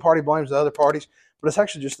things. And one party blames the other parties, but it's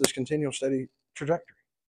actually just this continual steady trajectory.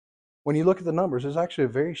 When you look at the numbers, it's actually a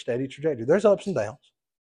very steady trajectory. There's ups and downs,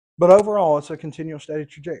 but overall it's a continual steady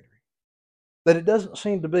trajectory. That it doesn't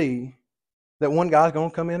seem to be that one guy's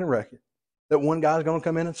going to come in and wreck it, that one guy's going to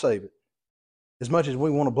come in and save it, as much as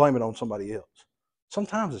we want to blame it on somebody else.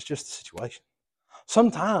 Sometimes it's just the situation.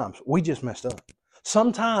 Sometimes we just messed up.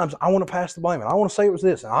 Sometimes I want to pass the blame, and I want to say it was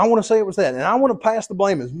this, and I want to say it was that, and I want to pass the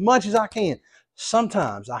blame as much as I can.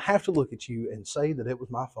 Sometimes I have to look at you and say that it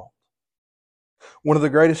was my fault. One of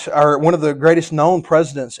the greatest known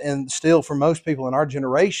presidents, and still for most people in our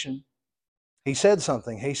generation, he said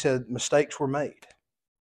something. He said mistakes were made.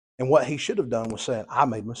 And what he should have done was said, I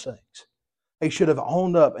made mistakes. He should have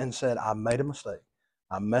owned up and said, I made a mistake.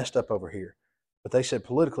 I messed up over here. But they said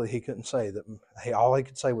politically he couldn't say that. All he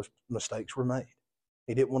could say was mistakes were made.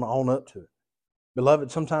 He didn't want to own up to it.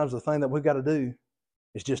 Beloved, sometimes the thing that we've got to do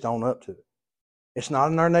is just own up to it. It's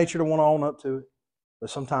not in our nature to want to own up to it,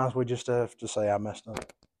 but sometimes we just have to say, I messed up.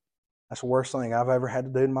 That's the worst thing I've ever had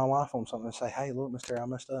to do to my wife on something, and say, hey, look, Miss Terry, I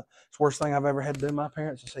messed up. It's the worst thing I've ever had to do to my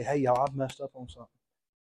parents, and say, hey, y'all, I've messed up on something.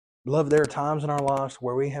 Beloved, there are times in our lives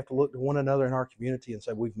where we have to look to one another in our community and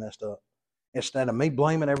say, we've messed up. Instead of me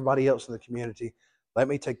blaming everybody else in the community, let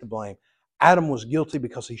me take the blame. Adam was guilty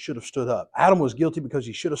because he should have stood up. Adam was guilty because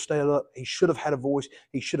he should have stood up. He should have had a voice.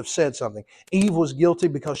 He should have said something. Eve was guilty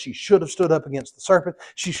because she should have stood up against the serpent.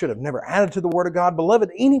 She should have never added to the word of God. Beloved,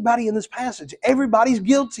 anybody in this passage, everybody's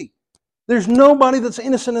guilty. There's nobody that's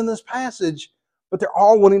innocent in this passage, but they're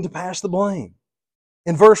all willing to pass the blame.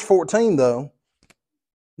 In verse 14, though,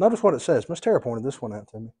 notice what it says. Miss Tara pointed this one out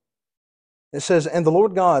to me. It says, And the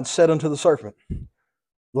Lord God said unto the serpent, the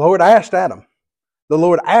Lord asked Adam, the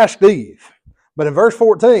Lord asked Eve. But in verse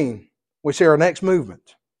 14, we see our next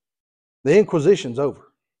movement. The inquisition's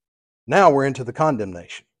over. Now we're into the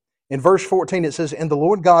condemnation. In verse 14 it says, And the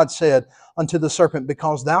Lord God said unto the serpent,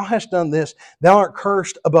 Because thou hast done this, thou art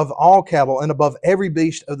cursed above all cattle and above every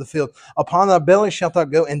beast of the field. Upon thy belly shalt thou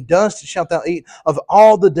go, and dust shalt thou eat of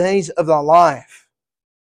all the days of thy life.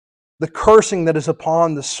 The cursing that is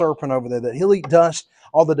upon the serpent over there, that he'll eat dust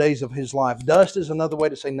all the days of his life. Dust is another way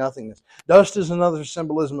to say nothingness. Dust is another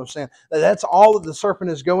symbolism of sin. That's all that the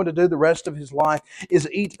serpent is going to do the rest of his life, is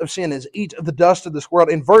eat of sin, is eat of the dust of this world.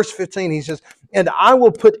 In verse 15 he says, "And I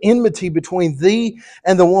will put enmity between thee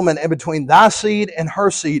and the woman, and between thy seed and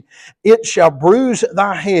her seed. It shall bruise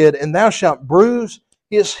thy head, and thou shalt bruise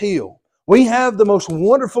his heel." We have the most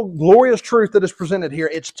wonderful, glorious truth that is presented here.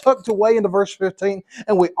 It's tucked away into verse 15,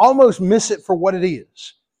 and we almost miss it for what it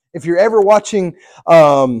is. If you're ever watching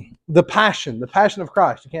the Passion of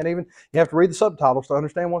Christ, you have to read the subtitles to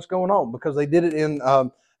understand what's going on, because they did it in, I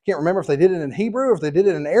can't remember if they did it in Hebrew or if they did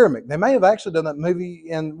it in Aramaic. They may have actually done that movie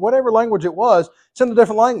in whatever language it was. It's in a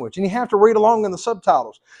different language, and you have to read along in the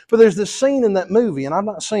subtitles. But there's this scene in that movie, and I've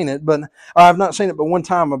not seen it, but one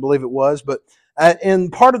time I believe it was, but in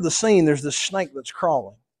part of the scene, there's this snake that's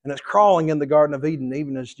crawling, and it's crawling in the Garden of Eden,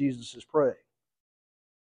 even as Jesus is praying.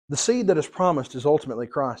 The seed that is promised is ultimately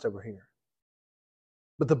Christ over here.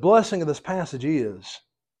 But the blessing of this passage is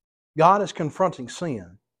God is confronting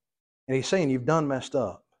sin, and He's saying, you've done messed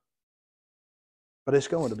up, but it's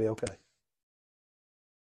going to be okay.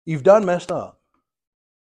 You've done messed up,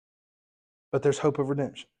 but there's hope of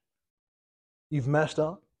redemption. You've messed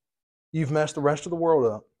up. You've messed the rest of the world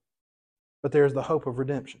up. But there's the hope of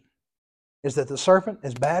redemption. Is that the serpent,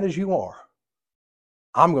 as bad as you are,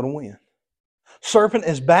 I'm going to win. Serpent,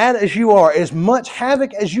 as bad as you are, as much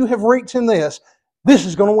havoc as you have wreaked in this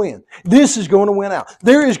is going to win. This is going to win out.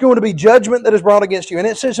 There is going to be judgment that is brought against you. And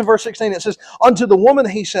it says in verse 16, it says, "Unto the woman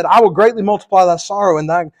he said, I will greatly multiply thy sorrow and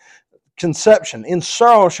thy conception. In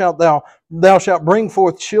sorrow thou shalt bring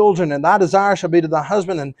forth children, and thy desire shall be to thy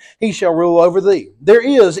husband, and he shall rule over thee." There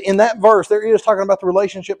is, in that verse, talking about the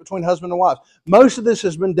relationship between husband and wife. Most of this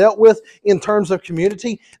has been dealt with in terms of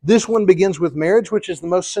community. This one begins with marriage, which is the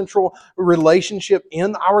most central relationship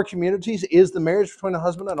in our communities, is the marriage between a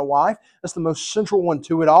husband and a wife. That's the most central one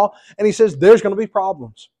to it all. And he says there's going to be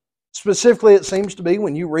problems. Specifically, it seems to be,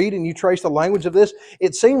 when you read and you trace the language of this,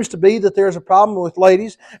 it seems to be that there's a problem with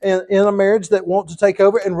ladies in a marriage that want to take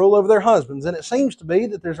over and rule over their husbands. And it seems to be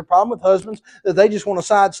that there's a problem with husbands that they just want to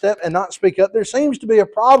sidestep and not speak up. There seems to be a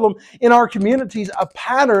problem in our communities. A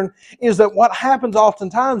pattern is that what happens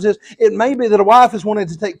oftentimes is it may be that a wife is wanting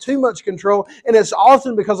to take too much control, and it's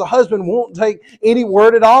often because a husband won't take any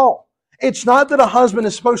word at all. It's not that a husband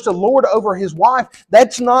is supposed to lord over his wife.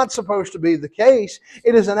 That's not supposed to be the case.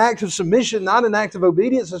 It is an act of submission, not an act of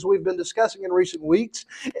obedience, as we've been discussing in recent weeks.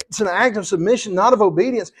 It's an act of submission, not of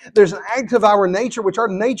obedience. There's an act of our nature, which our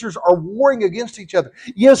natures are warring against each other.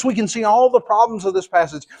 Yes, we can see all the problems of this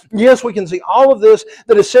passage. Yes, we can see all of this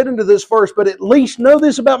that is said into this verse, but at least know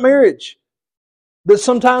this about marriage, that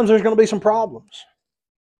sometimes there's going to be some problems.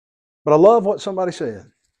 But I love what somebody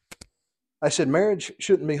said. I said, marriage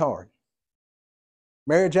shouldn't be hard.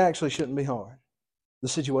 Marriage actually shouldn't be hard. The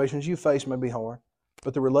situations you face may be hard,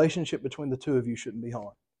 but the relationship between the two of you shouldn't be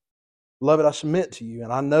hard. Beloved, I submit to you,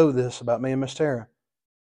 and I know this about me and Miss Tara,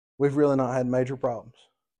 we've really not had major problems.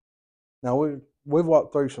 Now, we've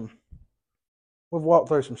walked through some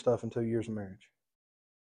stuff in 2 years of marriage.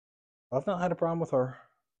 I've not had a problem with her.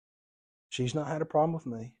 She's not had a problem with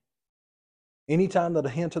me. Anytime that a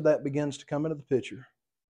hint of that begins to come into the picture,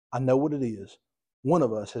 I know what it is. One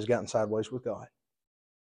of us has gotten sideways with God.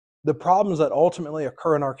 The problems that ultimately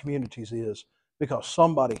occur in our communities is because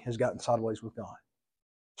somebody has gotten sideways with God.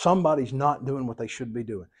 Somebody's not doing what they should be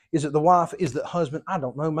doing. Is it the wife? Is it the husband? I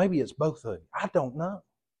don't know. Maybe it's both of you. I don't know.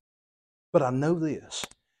 But I know this,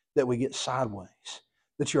 that we get sideways,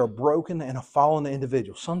 that you're a broken and a fallen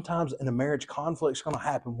individual. Sometimes in a marriage, conflict's going to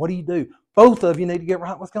happen. What do? Both of you need to get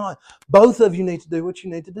right with God. Both of you need to do what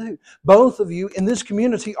you need to do. Both of you in this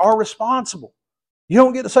community are responsible. You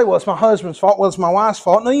don't get to say, well, it's my husband's fault, well, it's my wife's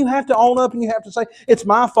fault. No, you have to own up and you have to say, it's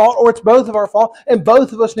my fault or it's both of our fault, and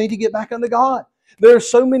both of us need to get back unto God. There are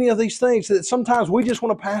so many of these things that sometimes we just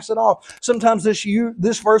want to pass it off. Sometimes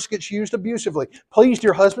this verse gets used abusively. Please,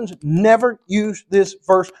 dear husbands, never use this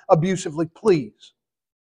verse abusively, please.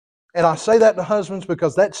 And I say that to husbands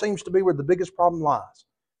because that seems to be where the biggest problem lies.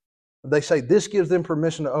 They say this gives them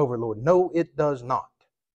permission to overlord. No, it does not.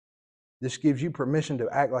 This gives you permission to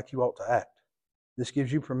act like you ought to act. This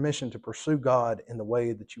gives you permission to pursue God in the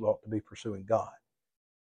way that you ought to be pursuing God.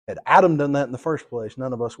 Had Adam done that in the first place,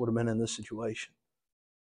 none of us would have been in this situation.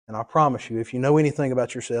 And I promise you, if you know anything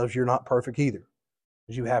about yourselves, you're not perfect either,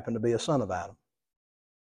 because you happen to be a son of Adam.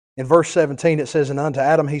 In verse 17 it says, "And unto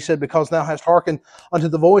Adam he said, Because thou hast hearkened unto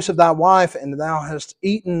the voice of thy wife, and thou hast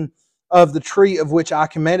eaten of the tree of which I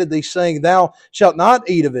commanded thee, saying, Thou shalt not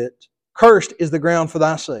eat of it, cursed is the ground for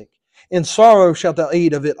thy sake. In sorrow shalt thou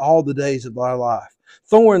eat of it all the days of thy life.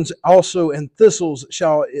 Thorns also and thistles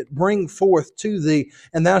shall it bring forth to thee,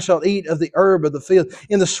 and thou shalt eat of the herb of the field.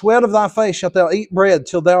 In the sweat of thy face shalt thou eat bread,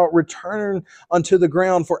 till thou return unto the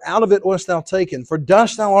ground, for out of it wast thou taken. For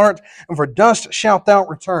dust thou art, and for dust shalt thou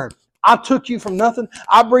return. I took you from nothing.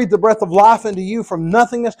 I breathed the breath of life into you from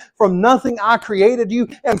nothingness. From nothing I created you,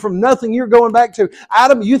 and from nothing you're going back to.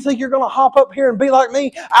 Adam, you think you're going to hop up here and be like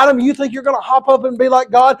me? Adam, you think you're going to hop up and be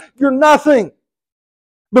like God? You're nothing.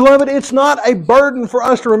 Beloved, it's not a burden for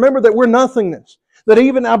us to remember that we're nothingness. That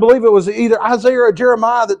even, I believe it was either Isaiah or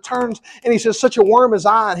Jeremiah that turns and he says, such a worm as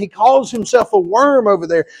I, and he calls himself a worm over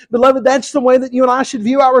there. Beloved, that's the way that you and I should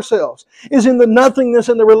view ourselves, is in the nothingness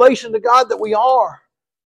and the relation to God that we are.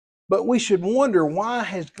 But we should wonder, why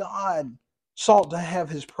has God sought to have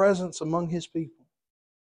His presence among His people?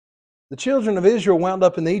 The children of Israel wound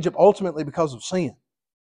up in Egypt ultimately because of sin.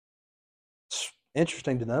 It's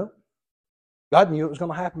interesting to know. God knew it was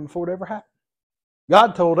going to happen before it ever happened.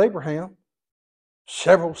 God told Abraham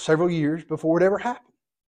several years before it ever happened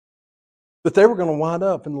that they were going to wind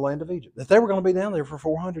up in the land of Egypt, that they were going to be down there for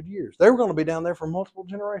 400 years. They were going to be down there for multiple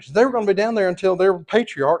generations. They were going to be down there until their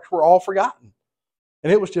patriarchs were all forgotten.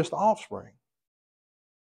 And it was just the offspring.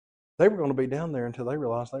 They were going to be down there until they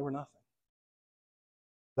realized they were nothing.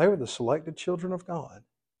 They were the selected children of God.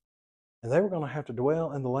 And they were going to have to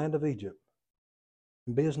dwell in the land of Egypt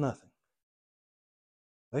and be as nothing.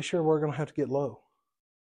 They sure were going to have to get low.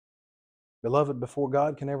 Beloved, before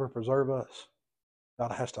God can ever preserve us,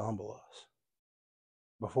 God has to humble us.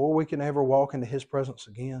 Before we can ever walk into His presence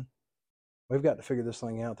again, we've got to figure this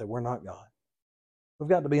thing out that we're not God. We've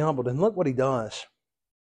got to be humbled. And look what He does.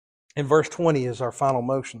 In verse 20 is our final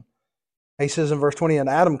motion. He says in verse 20, and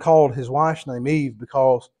Adam called his wife's name Eve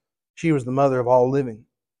because she was the mother of all living.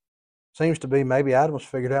 Seems to be maybe Adam's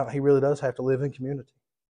figured out he really does have to live in community.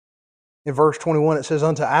 In verse 21 it says,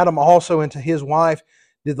 unto Adam also and to his wife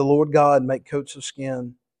did the Lord God make coats of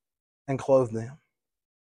skin and clothe them.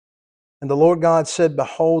 And the Lord God said,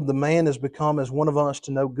 behold, the man is become as one of us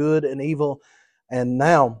to know good and evil. And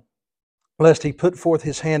now, lest he put forth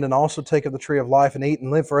his hand and also take of the tree of life and eat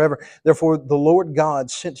and live forever. Therefore the Lord God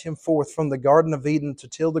sent him forth from the Garden of Eden to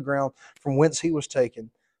till the ground from whence he was taken.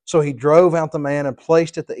 So He drove out the man and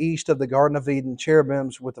placed at the east of the Garden of Eden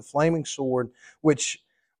cherubims with a flaming sword, which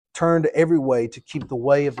turned every way to keep the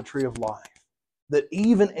way of the tree of life. That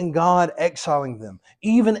even in God exiling them,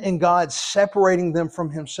 even in God separating them from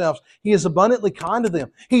Himself, He is abundantly kind to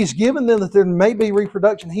them. He's given them that there may be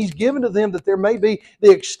reproduction. He's given to them that there may be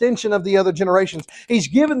the extension of the other generations. He's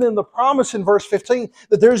given them the promise in verse 15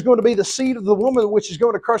 that there's going to be the seed of the woman which is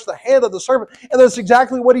going to crush the head of the serpent. And that's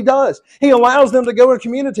exactly what He does. He allows them to go in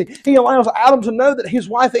community. He allows Adam to know that his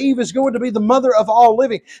wife Eve is going to be the mother of all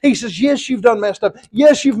living. He says, yes, you've done messed up.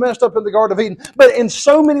 Yes, you've messed up in the Garden of Eden. But in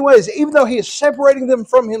so many ways, even though He is separating them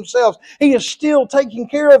from Himself, He is still taking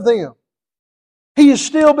care of them. He is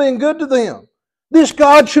still being good to them. This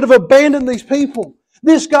God should have abandoned these people.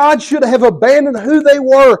 This God should have abandoned who they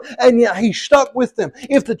were, and yet He stuck with them.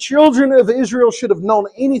 If the children of Israel should have known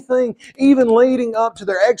anything, even leading up to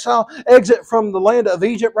their exit from the land of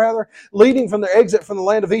Egypt, leading from their exit from the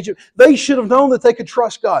land of Egypt, they should have known that they could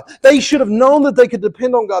trust God. They should have known that they could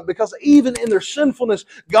depend on God, because even in their sinfulness,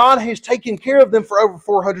 God has taken care of them for over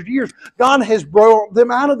 400 years. God has brought them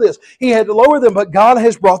out of this. He had to lower them, but God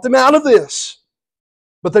has brought them out of this.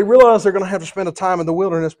 But they realize they're going to have to spend a time in the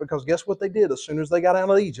wilderness, because guess what they did as soon as they got out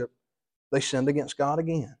of Egypt? They sinned against God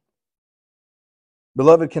again.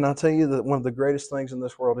 Beloved, can I tell you that one of the greatest things in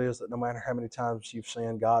this world is that no matter how many times you've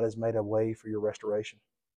sinned, God has made a way for your restoration.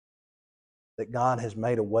 That God has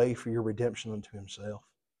made a way for your redemption unto Himself.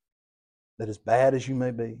 That as bad as you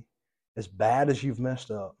may be, as bad as you've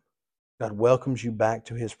messed up, God welcomes you back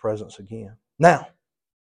to His presence again. Now,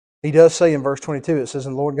 He does say in verse 22, it says,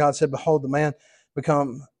 and the Lord God said, behold, the man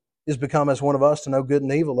is become as one of us to know good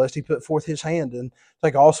and evil, lest he put forth his hand and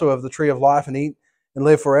take also of the tree of life and eat and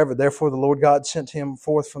live forever. Therefore the Lord God sent him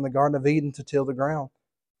forth from the Garden of Eden to till the ground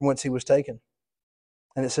from whence he was taken.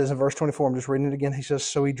 And it says in verse 24, I'm just reading it again, He says,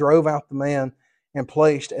 so He drove out the man and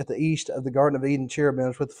placed at the east of the Garden of Eden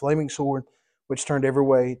cherubims with the flaming sword, which turned every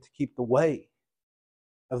way to keep the way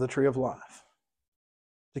of the tree of life.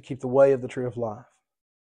 To keep the way of the tree of life.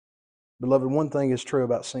 Beloved, one thing is true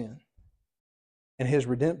about sin. In His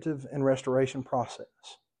redemptive and restoration process,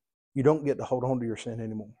 you don't get to hold on to your sin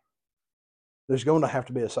anymore. There's going to have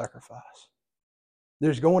to be a sacrifice.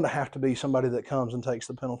 There's going to have to be somebody that comes and takes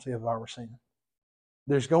the penalty of our sin.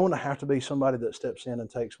 There's going to have to be somebody that steps in and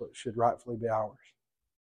takes what should rightfully be ours.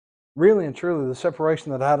 Really and truly, the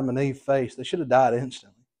separation that Adam and Eve faced, they should have died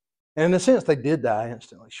instantly. And in a sense, they did die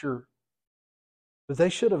instantly, sure.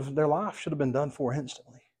 But their life should have been done for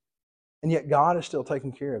instantly. And yet God is still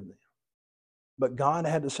taking care of them. But God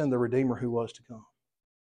had to send the Redeemer who was to come.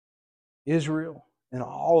 Israel, in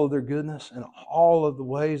all of their goodness and all of the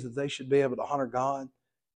ways that they should be able to honor God,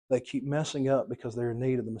 they keep messing up because they're in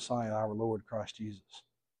need of the Messiah, our Lord Christ Jesus.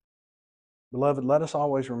 Beloved, let us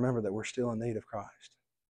always remember that we're still in need of Christ.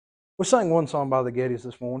 We sang one song by the Gettys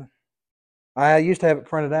this morning. I used to have it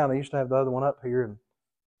printed out. I used to have the other one up here, and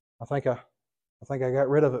I think I got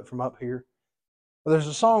rid of it from up here. But there's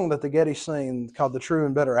a song that the Gettys sing called "The True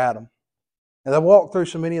and Better Adam," and they walk through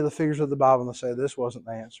so many of the figures of the Bible, and they say this wasn't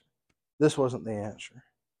the answer. This wasn't the answer,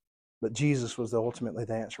 but Jesus was ultimately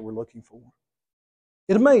the answer we're looking for.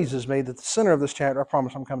 It amazes me that the center of this chapter, I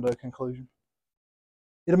promise I'm coming to a conclusion.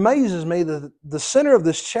 It amazes me that the center of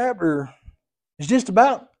this chapter is just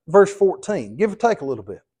about verse 14, give or take a little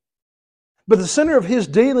bit. But the center of his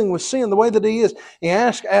dealing with sin, the way that he is, he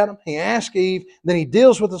asks Adam, he asks Eve, then he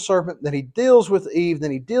deals with the serpent, then he deals with Eve,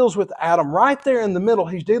 then he deals with Adam. Right there in the middle,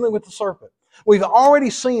 he's dealing with the serpent. We've already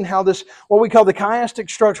seen how this, what we call the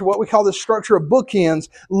chiastic structure, what we call the structure of bookends,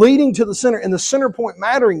 leading to the center, and the center point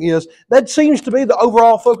mattering is, that seems to be the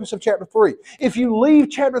overall focus of chapter 3. If you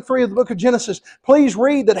leave chapter 3 of the book of Genesis, please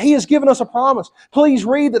read that he has given us a promise. Please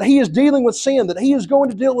read that he is dealing with sin, that he is going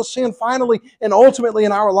to deal with sin finally and ultimately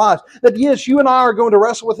in our lives. That yes, you and I are going to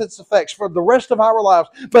wrestle with its effects for the rest of our lives,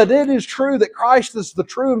 but it is true that Christ is the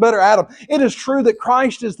true and better Adam. It is true that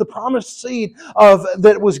Christ is the promised seed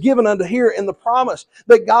that was given unto here in the promise,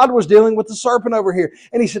 that God was dealing with the serpent over here.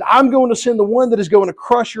 And he said, I'm going to send the one that is going to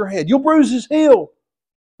crush your head. You'll bruise his heel,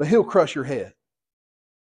 but he'll crush your head.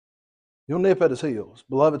 You'll nip at his heels.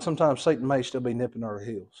 Beloved, sometimes Satan may still be nipping at our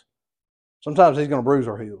heels. Sometimes he's going to bruise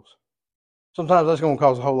our heels. Sometimes that's going to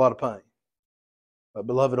cause a whole lot of pain. But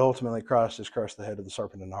beloved, ultimately Christ has crushed the head of the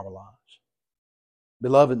serpent in our lives.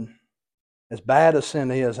 Beloved, as bad as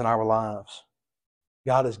sin is in our lives,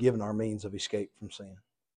 God has given our means of escape from sin.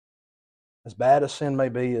 As bad as sin may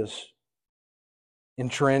be, as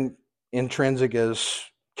intrinsic, as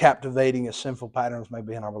captivating as sinful patterns may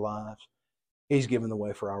be in our lives, he's given the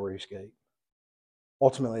way for our escape.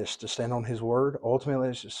 Ultimately, it's to stand on his word. Ultimately,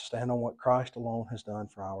 it's just to stand on what Christ alone has done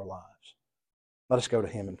for our lives. Let us go to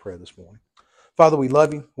him in prayer this morning. Father, we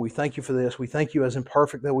love you. We thank you for this. We thank you, as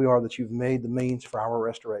imperfect that we are, that you've made the means for our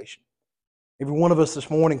restoration. Every one of us this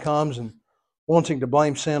morning comes and wanting to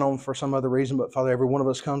blame sin on for some other reason, but Father, every one of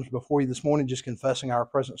us comes before you this morning just confessing our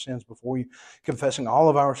present sins before you, confessing all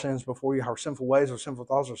of our sins before you, our sinful ways, our sinful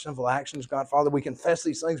thoughts, our sinful actions. God, Father, we confess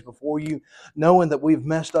these things before you, knowing that we've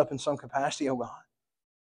messed up in some capacity, oh God.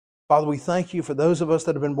 Father, we thank you for those of us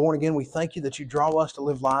that have been born again. We thank you that you draw us to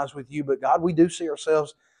live lives with you, but God, we do see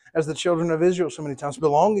ourselves as the children of Israel so many times,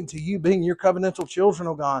 belonging to you, being your covenantal children,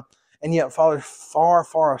 oh God, and yet, Father, far,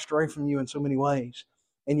 far astray from you in so many ways.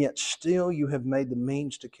 And yet still you have made the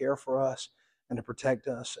means to care for us and to protect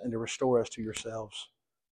us and to restore us to yourselves.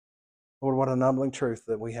 Lord, what a humbling truth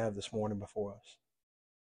that we have this morning before us.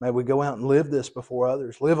 May we go out and live this before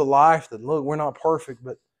others. Live a life that, look, we're not perfect,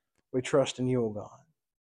 but we trust in you, O God.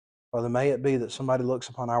 Father, may it be that somebody looks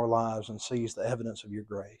upon our lives and sees the evidence of your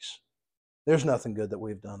grace. There's nothing good that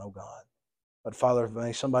we've done, O God. But Father,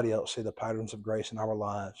 may somebody else see the patterns of grace in our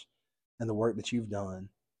lives and the work that you've done.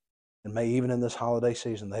 And may even in this holiday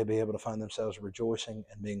season, they be able to find themselves rejoicing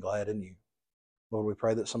and being glad in you. Lord, we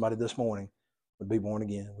pray that somebody this morning would be born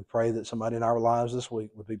again. We pray that somebody in our lives this week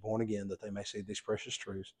would be born again, that they may see these precious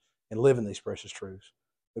truths and live in these precious truths.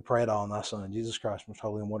 We pray it all in thy Son, Jesus Christ's most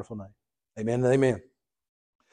holy and wonderful name. Amen and amen.